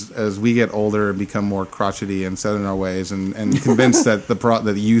 as we get older and become more crotchety and set in our ways and convinced that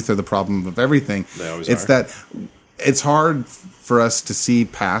the youth are the problem of everything, They always it's are. that it's hard for us to see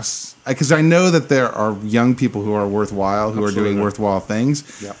past, because I know that there are young people who are worthwhile, who are doing Absolutely. worthwhile things,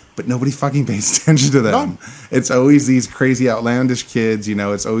 Yep. but nobody fucking pays attention to them. No. It's always these crazy outlandish kids, you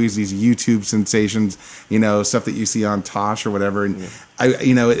know, it's always these YouTube sensations, you know, stuff that you see on Tosh or whatever. And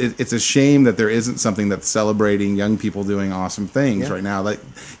it's a shame that there isn't something that's celebrating young people doing awesome things right now. Like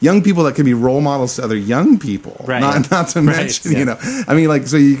young people that can be role models to other young people. Right. Not to mention, you know, I mean, like,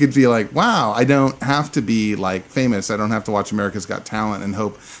 so you could be like, wow, I don't have to be like famous. I don't have to watch America's Got Talent and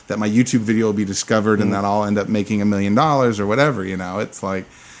hope that my YouTube video will be discovered and that I'll end up making $1 million or whatever. You know, it's like,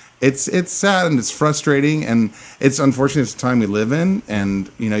 it's sad and it's frustrating and it's unfortunate. It's the time we live in, and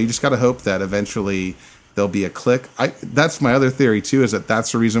you know, you just got to hope that eventually there'll be a click. That's my other theory too, is that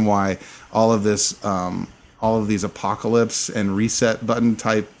that's the reason why all of this, all of these apocalypse and reset button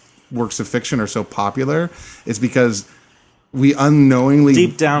type works of fiction are so popular. It's because we unknowingly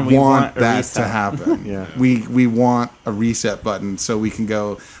Deep down, we want a that reset. to happen. Yeah. We want a reset button so we can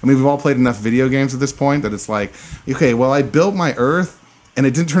go. I mean, we've all played enough video games at this point that it's like, okay, well, I built my Earth and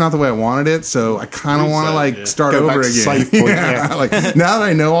it didn't turn out the way I wanted it, so I kind of want to Reset, like yeah. start Go back over to again. save point, yeah. Like now that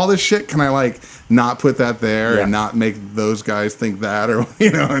I know all this shit, can I like not put that there Yeah. and not make those guys think that, or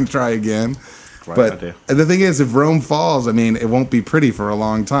you know, and try again? Great But idea. the thing is, if Rome falls, I mean, it won't be pretty for a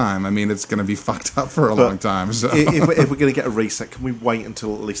long time. I mean, it's going to be fucked up for a long time. So. If we're going to get a reset, can we wait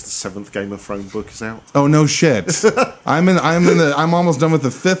until at least the 7th Game of Thrones book is out? Oh no shit! I'm almost done with the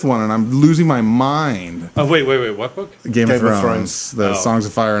 5th one, and I'm losing my mind. Oh wait, what book? Game of Game of Thrones, Thrones. the Oh. Songs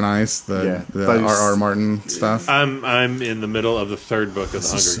of Fire and Ice, the Yeah, R.R. those- Martin stuff. I'm in the the of the 3rd book of the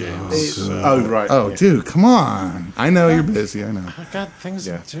Hunger Games. Oh, right. Oh, yeah. dude, come on! I know you're busy. I know. I got things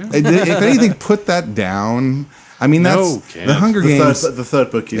Yeah. to do. If anything, put that down. I mean, No, that's can't. the Hunger The Games.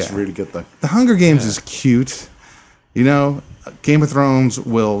 third book is Yeah. really good, though. The Hunger Games is cute. You know, Game of Thrones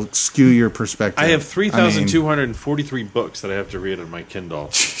will skew your perspective. I have I mean, 3,243 books that I have to read on my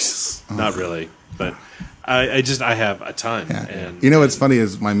Kindle. Not really, but I have a ton. And you know what's funny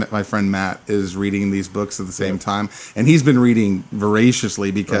is my friend Matt is reading these books at the same time, and he's been reading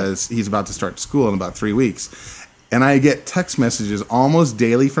voraciously because he's about to start school in about 3 weeks. And I get text messages almost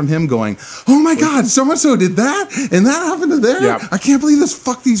daily from him going, "Oh my God, so and so did that, and that happened to there. Yeah. I can't believe this.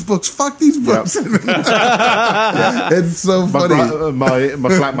 Fuck these books. Fuck these books." It's so My, funny. my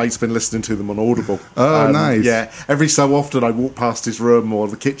flatmate's been listening to them on Audible. Oh, nice. Yeah, every so often I walk past his room or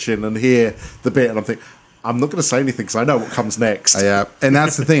the kitchen and hear the bit, and I'm thinking, I'm not going to say anything because I know what comes next. Yeah, and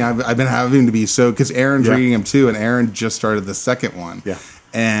that's the thing. I've been having to be so, because Aaron's Yeah. reading them too, and Aaron just started the second one. Yeah.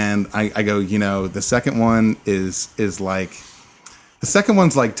 And I go, you know, the second one is like, the second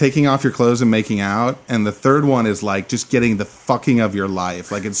one's like taking off your clothes and making out, and the third one is like just getting the fucking of your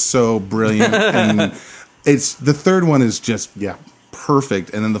life. Like, it's so brilliant, and the third one is just Yeah.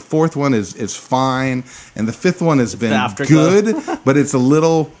 perfect, and then the fourth one is fine, and the fifth one has been afterglow. good, but it's a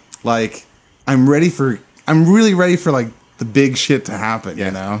little like I'm really ready for like the big shit to happen, you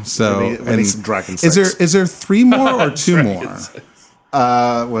know. So We need some dragon Is sex. there 3 more or 2 more?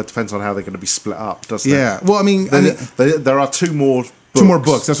 Well, it depends on how they're going to be split up, doesn't it? Yeah. Well, I mean, There are 2 more books. 2 more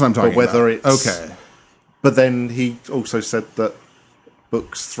books. That's what I'm talking but whether about. It's, Okay. But then he also said that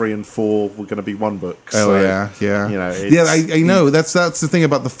books 3 and 4 were going to be one book. Oh So, yeah. You know, Yeah, it's- I know. That's the thing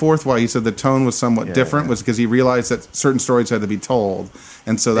about the fourth. Why he said the tone was somewhat different was because he realized that certain stories had to be told,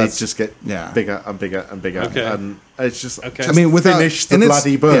 and so they that's just get bigger and bigger and bigger. Okay. And it's just, Okay. I mean, without finish the and it's-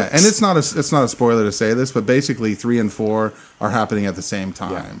 bloody books. Yeah, and it's not a spoiler to say this, but basically 3 and 4 are happening at the same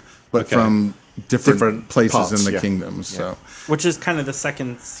time, but Okay. from different places parts, in the yeah. kingdoms. So Which is kind of the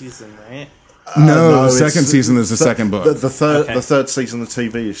second season, right? no, the it's- second season is the second book. The third, Okay. the third season of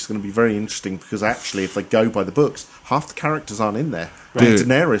TV is going to be very interesting because actually, if they go by the books, half the characters aren't in there. Dude.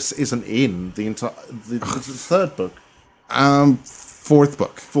 Daenerys isn't in the entire the third book, Fourth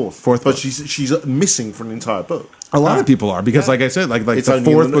book, fourth, but but she's missing from an entire book. a lot of people are because, like I said, like It's the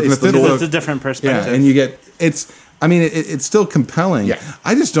only fourth in book and the it's the fifth North- book. It's a different Yeah, perspective. and you get it's I mean, it's still compelling. Yeah.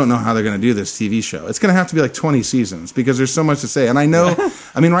 I just don't know how they're going to do this TV show. It's going to have to be like 20 seasons because there's so much to say. And I know,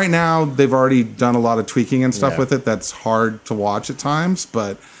 I mean, right now they've already done a lot of tweaking and stuff with it. That's hard to watch at times,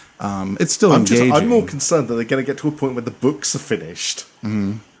 but it's still engaging. I'm more concerned that they're going to get to a point where the books are finished.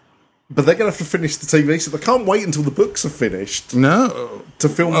 Mm-hmm. But they're going to have to finish the TV, so they can't wait until the books are finished. To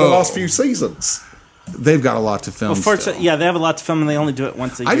film the last few seasons. They've got a lot to film. Fortunately, yeah, they have a lot to film, and they only do it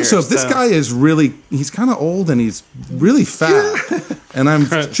once a year. I just hope this guy is he's kind of old and he's really fat. And I'm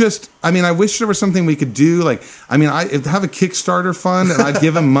I mean, I wish there was something we could do. Like, I mean, I'd have a Kickstarter fund and I'd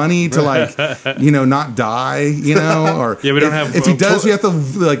give him money to not die, or we don't have. If he does, we have to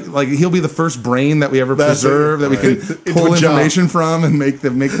like he'll be the first brain that we ever preserve that we can pull information from and make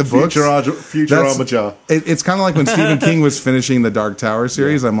the books. Futurama jar. It's kind of like when Stephen King was finishing the Dark Tower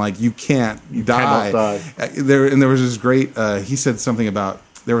series. I'm like, you can't die. There was this great. He said something about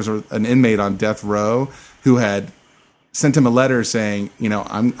there was an inmate on death row who had sent him a letter saying,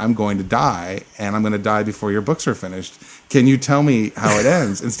 I'm going to die, and I'm going to die before your books are finished. Can you tell me how it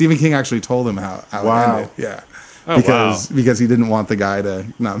ends? And Stephen King actually told him how it ended. Yeah. Because he didn't want the guy to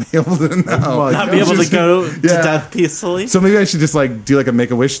not be able to know. Not be able to go to death peacefully. So maybe I should just do like a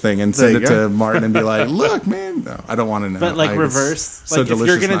Make-A-Wish thing and send it to Martin and be like, look, man, no, I don't want to know. But reverse. Like, if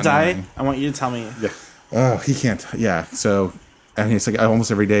you're going to die, I want you to tell me. Yeah. Oh, he can't. Yeah. So, I mean, it's like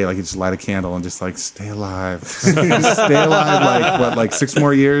almost every day, like you just light a candle and just stay alive. Stay alive, like 6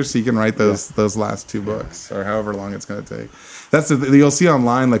 more years so you can write those last 2 books or however long it's going to take. That's you'll see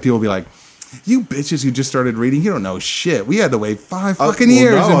online, like people will be like, you bitches who just started reading, you don't know shit. We had to wait 5 fucking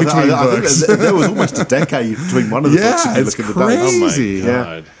years in between books. I think there was almost a decade between one of the books. Yeah, it's crazy. Oh my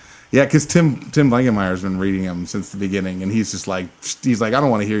God. Yeah, because Tim Langenmeyer's been reading them since the beginning, and he's just like, I don't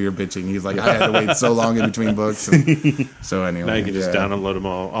want to hear your bitching. He's like, I had to wait so long in between books. So anyway, now you can just download them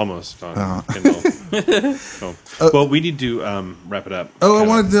all almost on Kindle. Well, we need to wrap it up. Oh, Kevin. I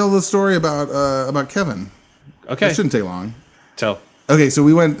wanted to tell the story about Kevin. Okay, it shouldn't take long. Tell. Okay, so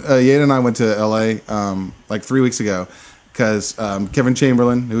we went. Yada and I went to L.A. Like 3 weeks ago because Kevin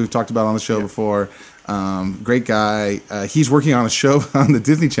Chamberlain, who we've talked about on the show before. Great guy. He's working on a show on the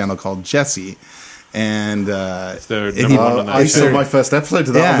Disney Channel called Jessie, and I saw my first episode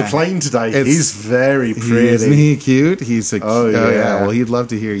of that on the plane today. He's very pretty. Isn't he cute? He's oh yeah. Well, he'd love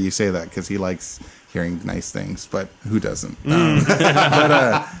to hear you say that because he likes hearing nice things, but who doesn't? So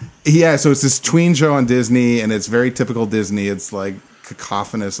it's this tween show on Disney, and it's very typical Disney. It's like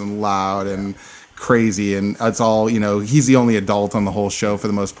cacophonous and loud and crazy, and it's all he's the only adult on the whole show for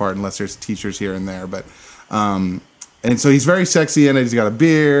the most part, unless there's teachers here and there. But and so he's very sexy in it. He's got a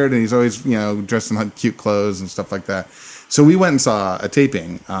beard, and he's always dressed in cute clothes and stuff like that. So we went and saw a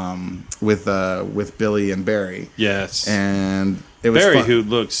taping with Billy and Barry. Yes, and it was Barry, fun. who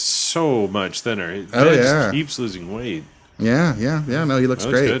looks so much thinner. Just keeps losing weight. Yeah. No, he looks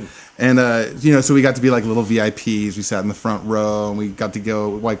great. Good. And so we got to be like little VIPs. We sat in the front row, and we got to go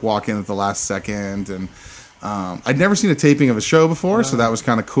walk in at the last second. And I'd never seen a taping of a show before, so that was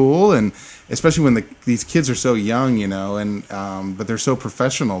kind of cool. And especially when these kids are so young, and but they're so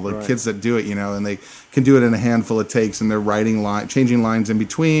professional. The kids that do it, and they can do it in a handful of takes, and they're writing changing lines in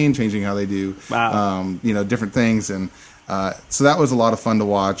between, changing how they do, different things. And so that was a lot of fun to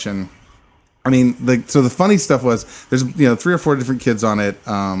watch. And I mean, so the funny stuff was there's 3 or 4 different kids on it.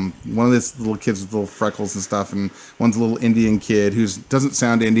 One of these little kids with little freckles and stuff, and one's a little Indian kid who doesn't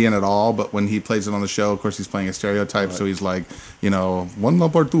sound Indian at all. But when he plays it on the show, of course, he's playing a stereotype. So he's like, one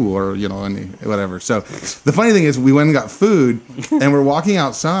love or two, or and whatever. So the funny thing is, we went and got food, and we're walking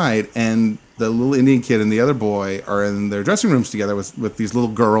outside, and the little Indian kid and the other boy are in their dressing rooms together with these little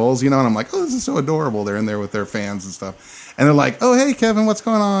girls, and I'm like, oh, this is so adorable. They're in there with their fans and stuff. And they're like, oh, hey, Kevin, what's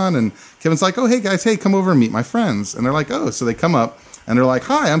going on? And Kevin's like, oh, hey, guys, come over and meet my friends. And they're like, oh. So they come up, and they're like,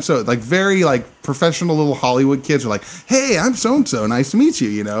 hi, I'm so, very, professional little Hollywood kids are like, hey, I'm so-and-so, nice to meet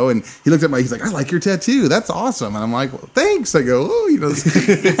you, And he looked at he's like, I like your tattoo. That's awesome. And I'm like, well, thanks. I go, oh, this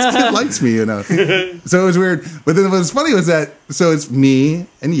kid likes me, So it was weird. But then what was funny was that, so it's me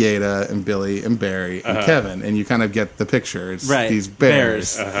and Yada and Billy and Barry and Kevin, and you kind of get the picture. It's these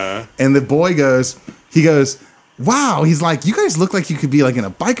bears. And the boy goes, wow, he's like, you guys look like you could be in a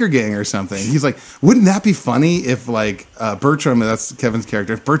biker gang or something. He's like, wouldn't that be funny if Bertram, that's Kevin's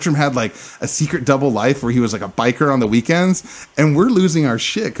character, if Bertram had a secret double life where he was a biker on the weekends, and we're losing our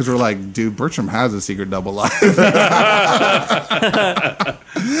shit because we're like, dude, Bertram has a secret double life.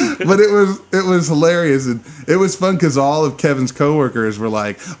 But it was hilarious, and it was fun because all of Kevin's coworkers were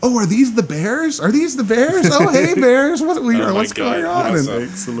like, oh, are these the bears? Are these the bears? Oh, hey, bears, what's going on? Awesome.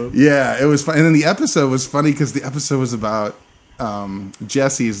 Excellent. Yeah, it was fun. And then the episode was funny because the episode was about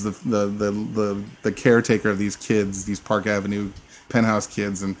Jesse's the caretaker of these kids, these Park Avenue penthouse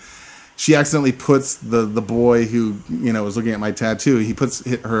kids, and she accidentally puts the boy who was looking at my tattoo. He puts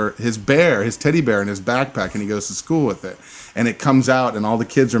his teddy bear in his backpack, and he goes to school with it. And it comes out, and all the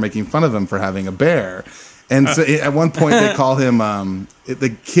kids are making fun of him for having a bear. And so at one point they call him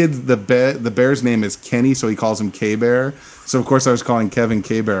the bear's name is Kenny, so he calls him K-Bear. So of course I was calling Kevin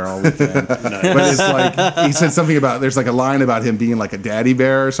K-Bear all weekend. Nice. But it's like he said something about there's like a line about him being like a daddy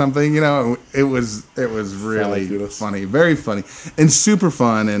bear or something. It was really funny, very funny, and super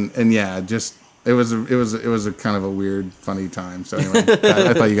fun, and yeah, just. It was a kind of a weird, funny time. So anyway,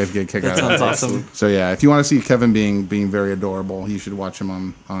 I thought you guys would get a kick out of it. Sounds awesome. So yeah, if you want to see Kevin being very adorable, you should watch him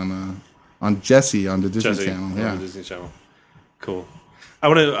on Jesse on the Disney Channel. Yeah, the Disney Channel. Cool.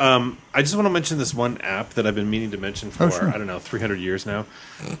 I just want to mention this one app that I've been meaning to mention for I don't know 300 years now.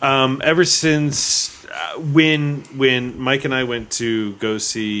 Ever since when Mike and I went to go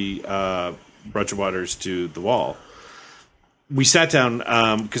see Roger Waters do The Wall. We sat down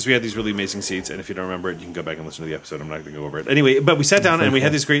because we had these really amazing seats, and if you don't remember it, you can go back and listen to the episode. I'm not going to go over it. Anyway, but we sat down and we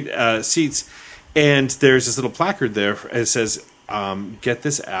had these great seats, and there's this little placard there. It says, get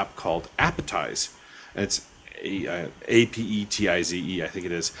this app called AppeTize. And it's APETIZE, I think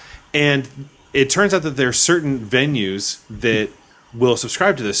it is. And it turns out that there are certain venues that will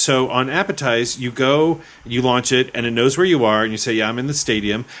subscribe to this. So on AppeTize, you go, you launch it, and it knows where you are, and you say, yeah, I'm in the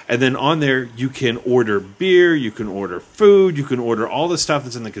stadium. And then on there, you can order beer, you can order food, you can order all the stuff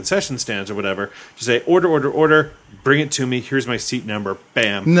that's in the concession stands or whatever. Just say, order, bring it to me, here's my seat number,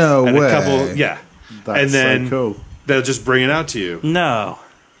 bam. No and way. Yeah. That's and then so cool. They'll just bring it out to you. No.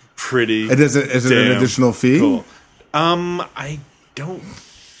 Pretty Is it an additional fee? cool. I don't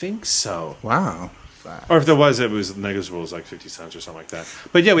think so. Wow. Or if there was, it was negligible. It was like 50 cents or something like that.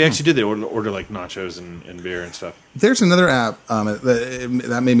 But yeah, we actually did. They order like nachos and beer and stuff. There's another app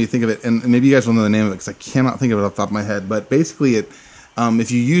that made me think of it, and maybe you guys will know the name of it because I cannot think of it off the top of my head. But basically,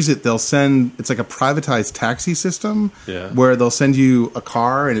 if you use it, they'll send. It's like a privatized taxi system, where they'll send you a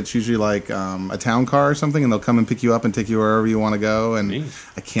car, and it's usually like a town car or something, and they'll come and pick you up and take you wherever you want to go. And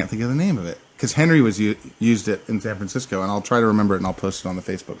I can't think of the name of it. Because Henry used it in San Francisco, and I'll try to remember it, and I'll post it on the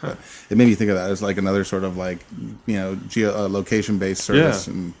Facebook. But it made me think of that as like another sort of like location-based service,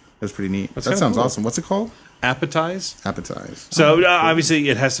 and it was pretty neat. That sounds cool. awesome. What's it called? AppeTize. AppeTize. So obviously,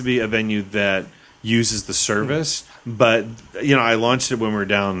 it has to be a venue that uses the service. But I launched it when we were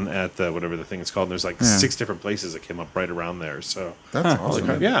down at whatever the thing is called. And there's like 6 different places that came up right around there. So that's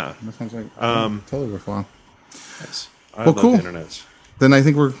awesome. Yeah, that sounds like totally worthwhile. Nice. Well, cool. The internet. Then I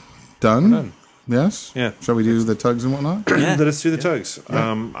think we're done. We're done. Yes? Yeah. Shall we do the tugs and whatnot? Yeah. Let us do the tugs.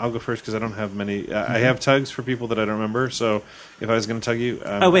 I'll go first because I don't have many. I have tugs for people that I don't remember. So if I was going to tug you,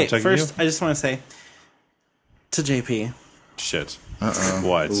 oh wait, I'm first you. I just want to say to JP. Shit.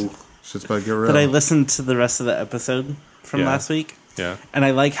 What? Ooh. Shit's about to get real. But I listened to the rest of the episode from last week. Yeah. And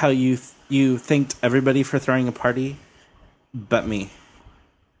I like how you thanked everybody for throwing a party, but me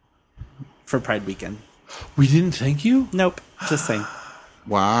for Pride Weekend. We didn't thank you? Nope. Just saying.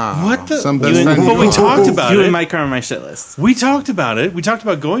 Wow. What the? Some You and- but we talked about You it. and Mike are on my shit list. We talked about it. We talked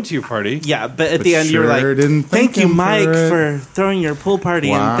about going to your party. Yeah, but at the end you were sure like, didn't thank thank you, him Mike, for it." for throwing your pool party,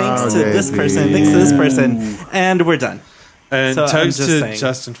 Wow, and thanks to this JP. person, thanks to this person, and we're done. And So I'm tugs just to saying.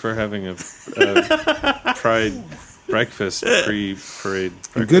 Justin for having a Pride breakfast pre-parade.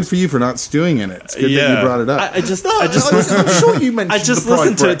 Good for you for not stewing in it. It's good that Yeah. you brought it up. I just listened. I'm sure you mentioned. I just the Pride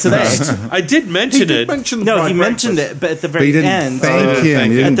listened to it today. breakfast. I did mention He it. did mention the No, Pride he mentioned breakfast. it, but at the But very you didn't end, thank him. thank You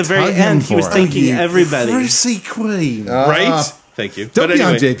you. didn't at the very tug him end, he was for it. thanking everybody. Prissy queen. Right? Thank you. Don't But be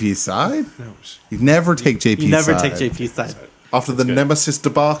on anyway, JP's side. You never take JP's You never side. take JP's side. After the good. Nemesis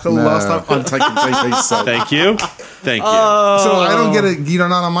debacle No. last time, I'm taking JP's side. Thank you. Thank you. So I don't get it. You're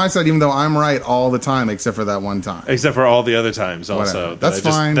not on my side, even though I'm right all the time, except for that one time. Except for all the other times, also. Whatever. that That's I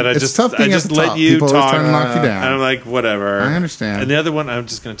just, fine. That I It's just, tough being I at just the let top. you People always talk. trying to knock you down. And I'm like, whatever. I understand. And the other one, I'm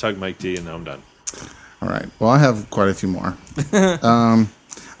just going to tug Mike D, and now I'm done. All right. Well, I have quite a few more.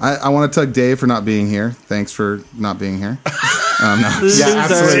 I want to tug Dave for not being here. Thanks for not being here. No. Loser. Yeah,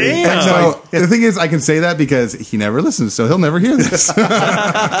 absolutely. Damn. No, the thing is, I can say that because he never listens, so he'll never hear this.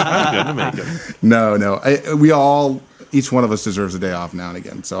 I'm going to make it. No. Each one of us deserves a day off now and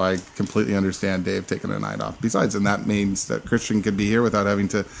again. So I completely understand Dave taking a night off. Besides, and that means that Christian could be here without having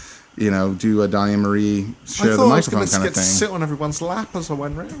to, do a Donnie and Marie share I the thought I was microphone going to kind get of to thing. sit on everyone's lap as I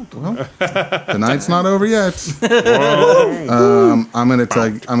went round. Well, the night's not over yet. I'm gonna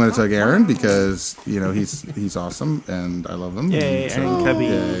tug Aaron because he's awesome and I love him. Yay, And Aaron Cubby.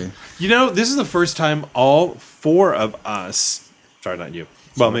 yay. This is the first time all 4 of us, sorry, not you.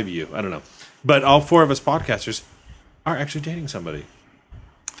 Well, maybe you. I don't know. But all 4 of us podcasters are actually dating somebody.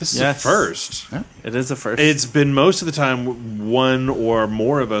 This is Yes. a first. It is a first. It's been most of the time one or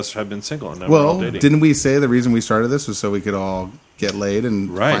more of us have been single, and now we're all Well, dating. didn't we say the reason we started this was so we could all get laid and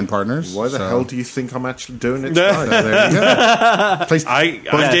Right. find partners? Why the So- hell do you think I'm actually doing it? Yeah. tonight? There you go. Please, I'm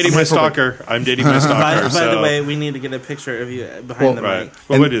Yes. dating my stalker. I'm dating my stalker. by so. the way, we need to get a picture of you behind the right. mic.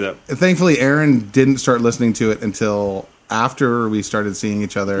 Well, we'll do that. Thankfully, Aaron didn't start listening to it until after we started seeing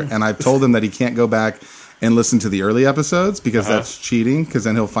each other, and I've told him that he can't go back and listen to the early episodes because that's cheating, because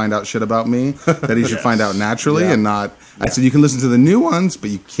then he'll find out shit about me that he should find out naturally and not. I said, you can listen to the new ones, but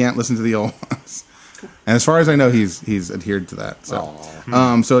you can't listen to the old ones. And as far as I know, he's adhered to that. So,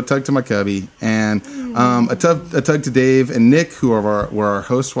 so a tug to my cubby, and a tug to Dave and Nick, who were our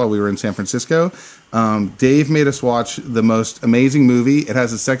hosts while we were in San Francisco. Dave made us watch the most amazing movie. It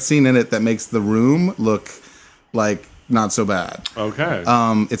has a sex scene in it that makes The Room look like not so bad. Okay.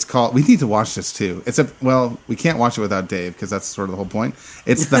 It's called. We need to watch this too. We can't watch it without Dave because that's sort of the whole point.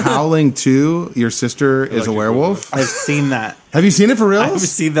 It's The Howling 2. Your sister is a werewolf. I've seen that. Have you seen it for real? I've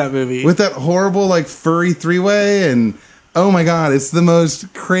seen that movie. With that horrible like furry three-way, and oh my god, it's the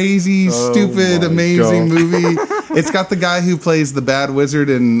most crazy, stupid, my amazing God. movie. It's got the guy who plays the bad wizard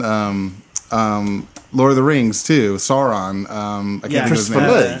in Lord of the Rings too, Sauron. I can't think of his Christopher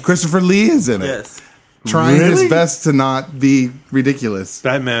name. Lee. Christopher Lee is in it. Yes. Trying Really? his best to not be ridiculous.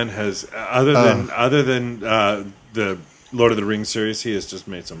 that man has, other than the Lord of the Rings series, he has just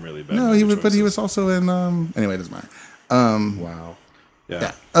made some really bad. No, movie he was, but he choices. was also in. Anyway, it doesn't matter. wow. Yeah.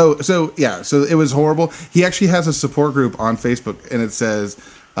 Yeah. Oh, so it was horrible. He actually has a support group on Facebook, and it says,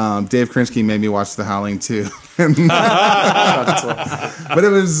 "Dave Krinsky made me watch The Howling 2." But it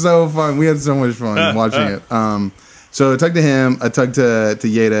was so fun. We had so much fun watching it. So a tug to him, a tug to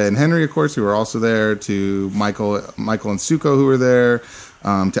Yeda and Henry, of course, who were also there. To Michael and Suko, who were there.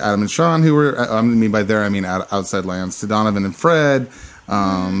 To Adam and Sean, who were. I mean by there, I mean Outside Lands. To Donovan and Fred.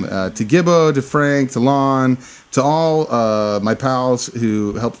 To Gibbo, to Frank, to Lon, to all my pals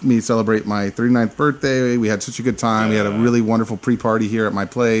who helped me celebrate my 39th birthday. We had such a good time. We had a really wonderful pre-party here at my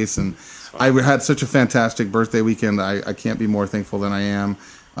place, and I had such a fantastic birthday weekend. I can't be more thankful than I am.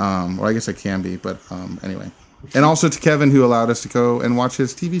 Or I guess I can be, but anyway. And also to Kevin, who allowed us to go and watch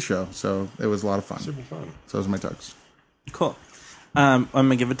his TV show. So it was a lot of fun. Super fun. So those are my tugs. Cool. I'm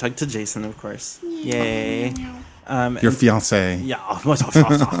gonna give a tug to Jason, of course. Yay. Your fiance. Yeah.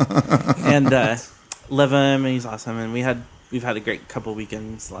 And love him, and he's awesome. And we've had a great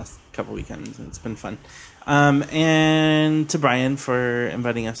last couple weekends, and it's been fun. And to Brian for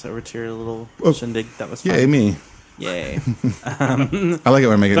inviting us over to your little shindig. That was fun. Yay, me. Yay. I like it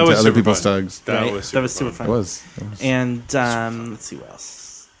when I make it That into was other super people's fun. tugs. That Right? was super It fun. was. And let's see what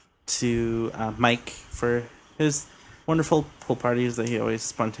else. To Mike for his wonderful pool parties that he always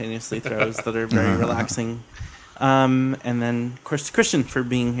spontaneously throws that are very relaxing. And then, of course, to Christian for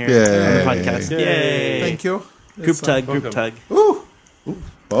being here on the podcast. Yay! Thank you. Group tug. Ooh.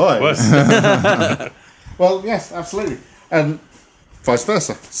 Boy. What? Well, yes, absolutely. And vice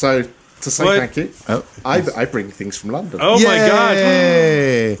versa. So, to say What? thank you, Oh, I bring things from London. Oh my god!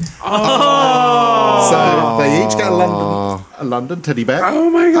 Yay! So, they each get a London teddy bear. Oh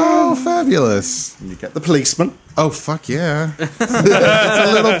my god! Oh, fabulous. And you get the policeman. Oh, fuck yeah. It's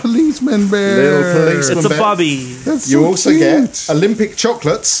a little policeman bear. Little policeman It's a bear. Bobby. That's You so also cute. get Olympic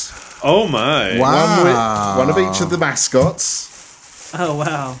chocolates. Oh my! Wow. One of each of the mascots. Oh,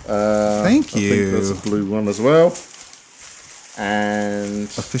 wow. Thank I think there's you. a blue one as well. And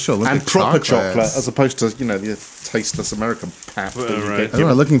Official Olympic and proper chocolate, chocolates. as opposed to the tasteless American pap that you right. get. Oh,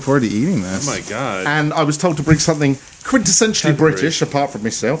 I'm looking forward to eating this. Oh my god! And I was told to bring something quintessentially Cadbury. British, apart from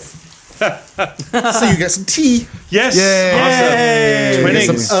myself. So you get some tea, Yes! Yay! Awesome! get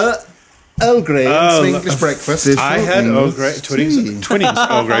Twinnings. some Earl Grey, and Oh, some English breakfast. Fish. I had Mm, Earl Grey, tea. Twinnings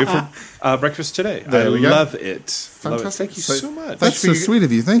Earl Grey for breakfast today. There I we go. love it. Love it. Fantastic. Thank you So- so much. That's so sweet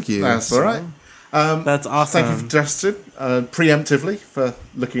of you. Thank you. That's all right. That's awesome. Thank you, Justin, preemptively for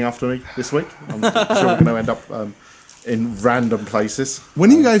looking after me this week. I'm sure we're going to end up in random places.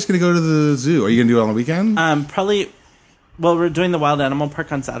 When are you guys going to go to the zoo? Are you going to do it on the weekend? Probably. Well, we're doing the Wild Animal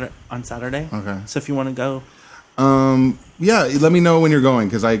Park on Saturday. Okay. So if you want to go, Yeah, let me know when you're going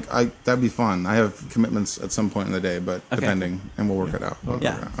because I that'd be fun. I have commitments at some point in the day, but depending, and we'll work it out.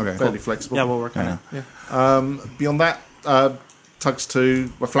 Yeah. Okay. Fairly flexible. yeah, we'll work on it. Beyond that, tugs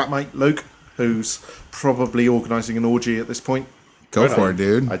to my flatmate, Luke, who's probably organising an orgy at this point. Go for it,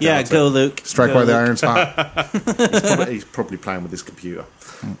 dude. I doubt Yeah, it. go Luke. Strike Go, while the Luke. iron's hot. He's probably playing with his computer.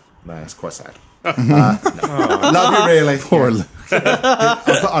 No, it's quite sad. No. Love you, really. Poor Luke.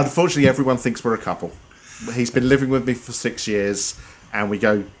 Unfortunately, everyone thinks we're a couple. He's been living with me for 6 years, and we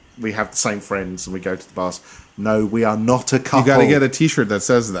go we have the same friends and we go to the bars. No, we are not a couple. You got to get a T-shirt that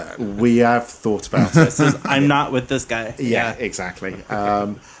says that. We have thought about it. Says, I'm not with this guy. Yeah, exactly.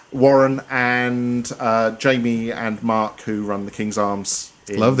 Warren and Jamie and Mark, who run the King's Arms.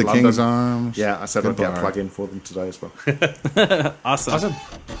 In Love the London. King's Arms. Yeah, I said Good I'd get a bar. plug in for them today as well. Awesome. Awesome.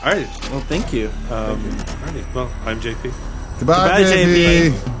 All right. Well, thank you. Alrighty. Well, I'm JP. Goodbye, Goodbye,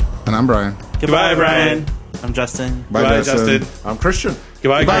 JP. And I'm Brian. Goodbye, Brian. I'm Justin. Bye, Goodbye, Justin. I'm Christian.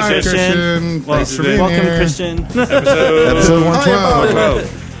 Goodbye, Bye, Christian. Christian. Well, Thanks for being welcome, here. Christian. Episode 112 Well,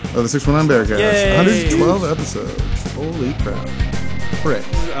 of the 619 Bearcast. Yay. 112 episodes. Holy crap.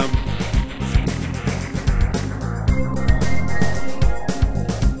 Hooray.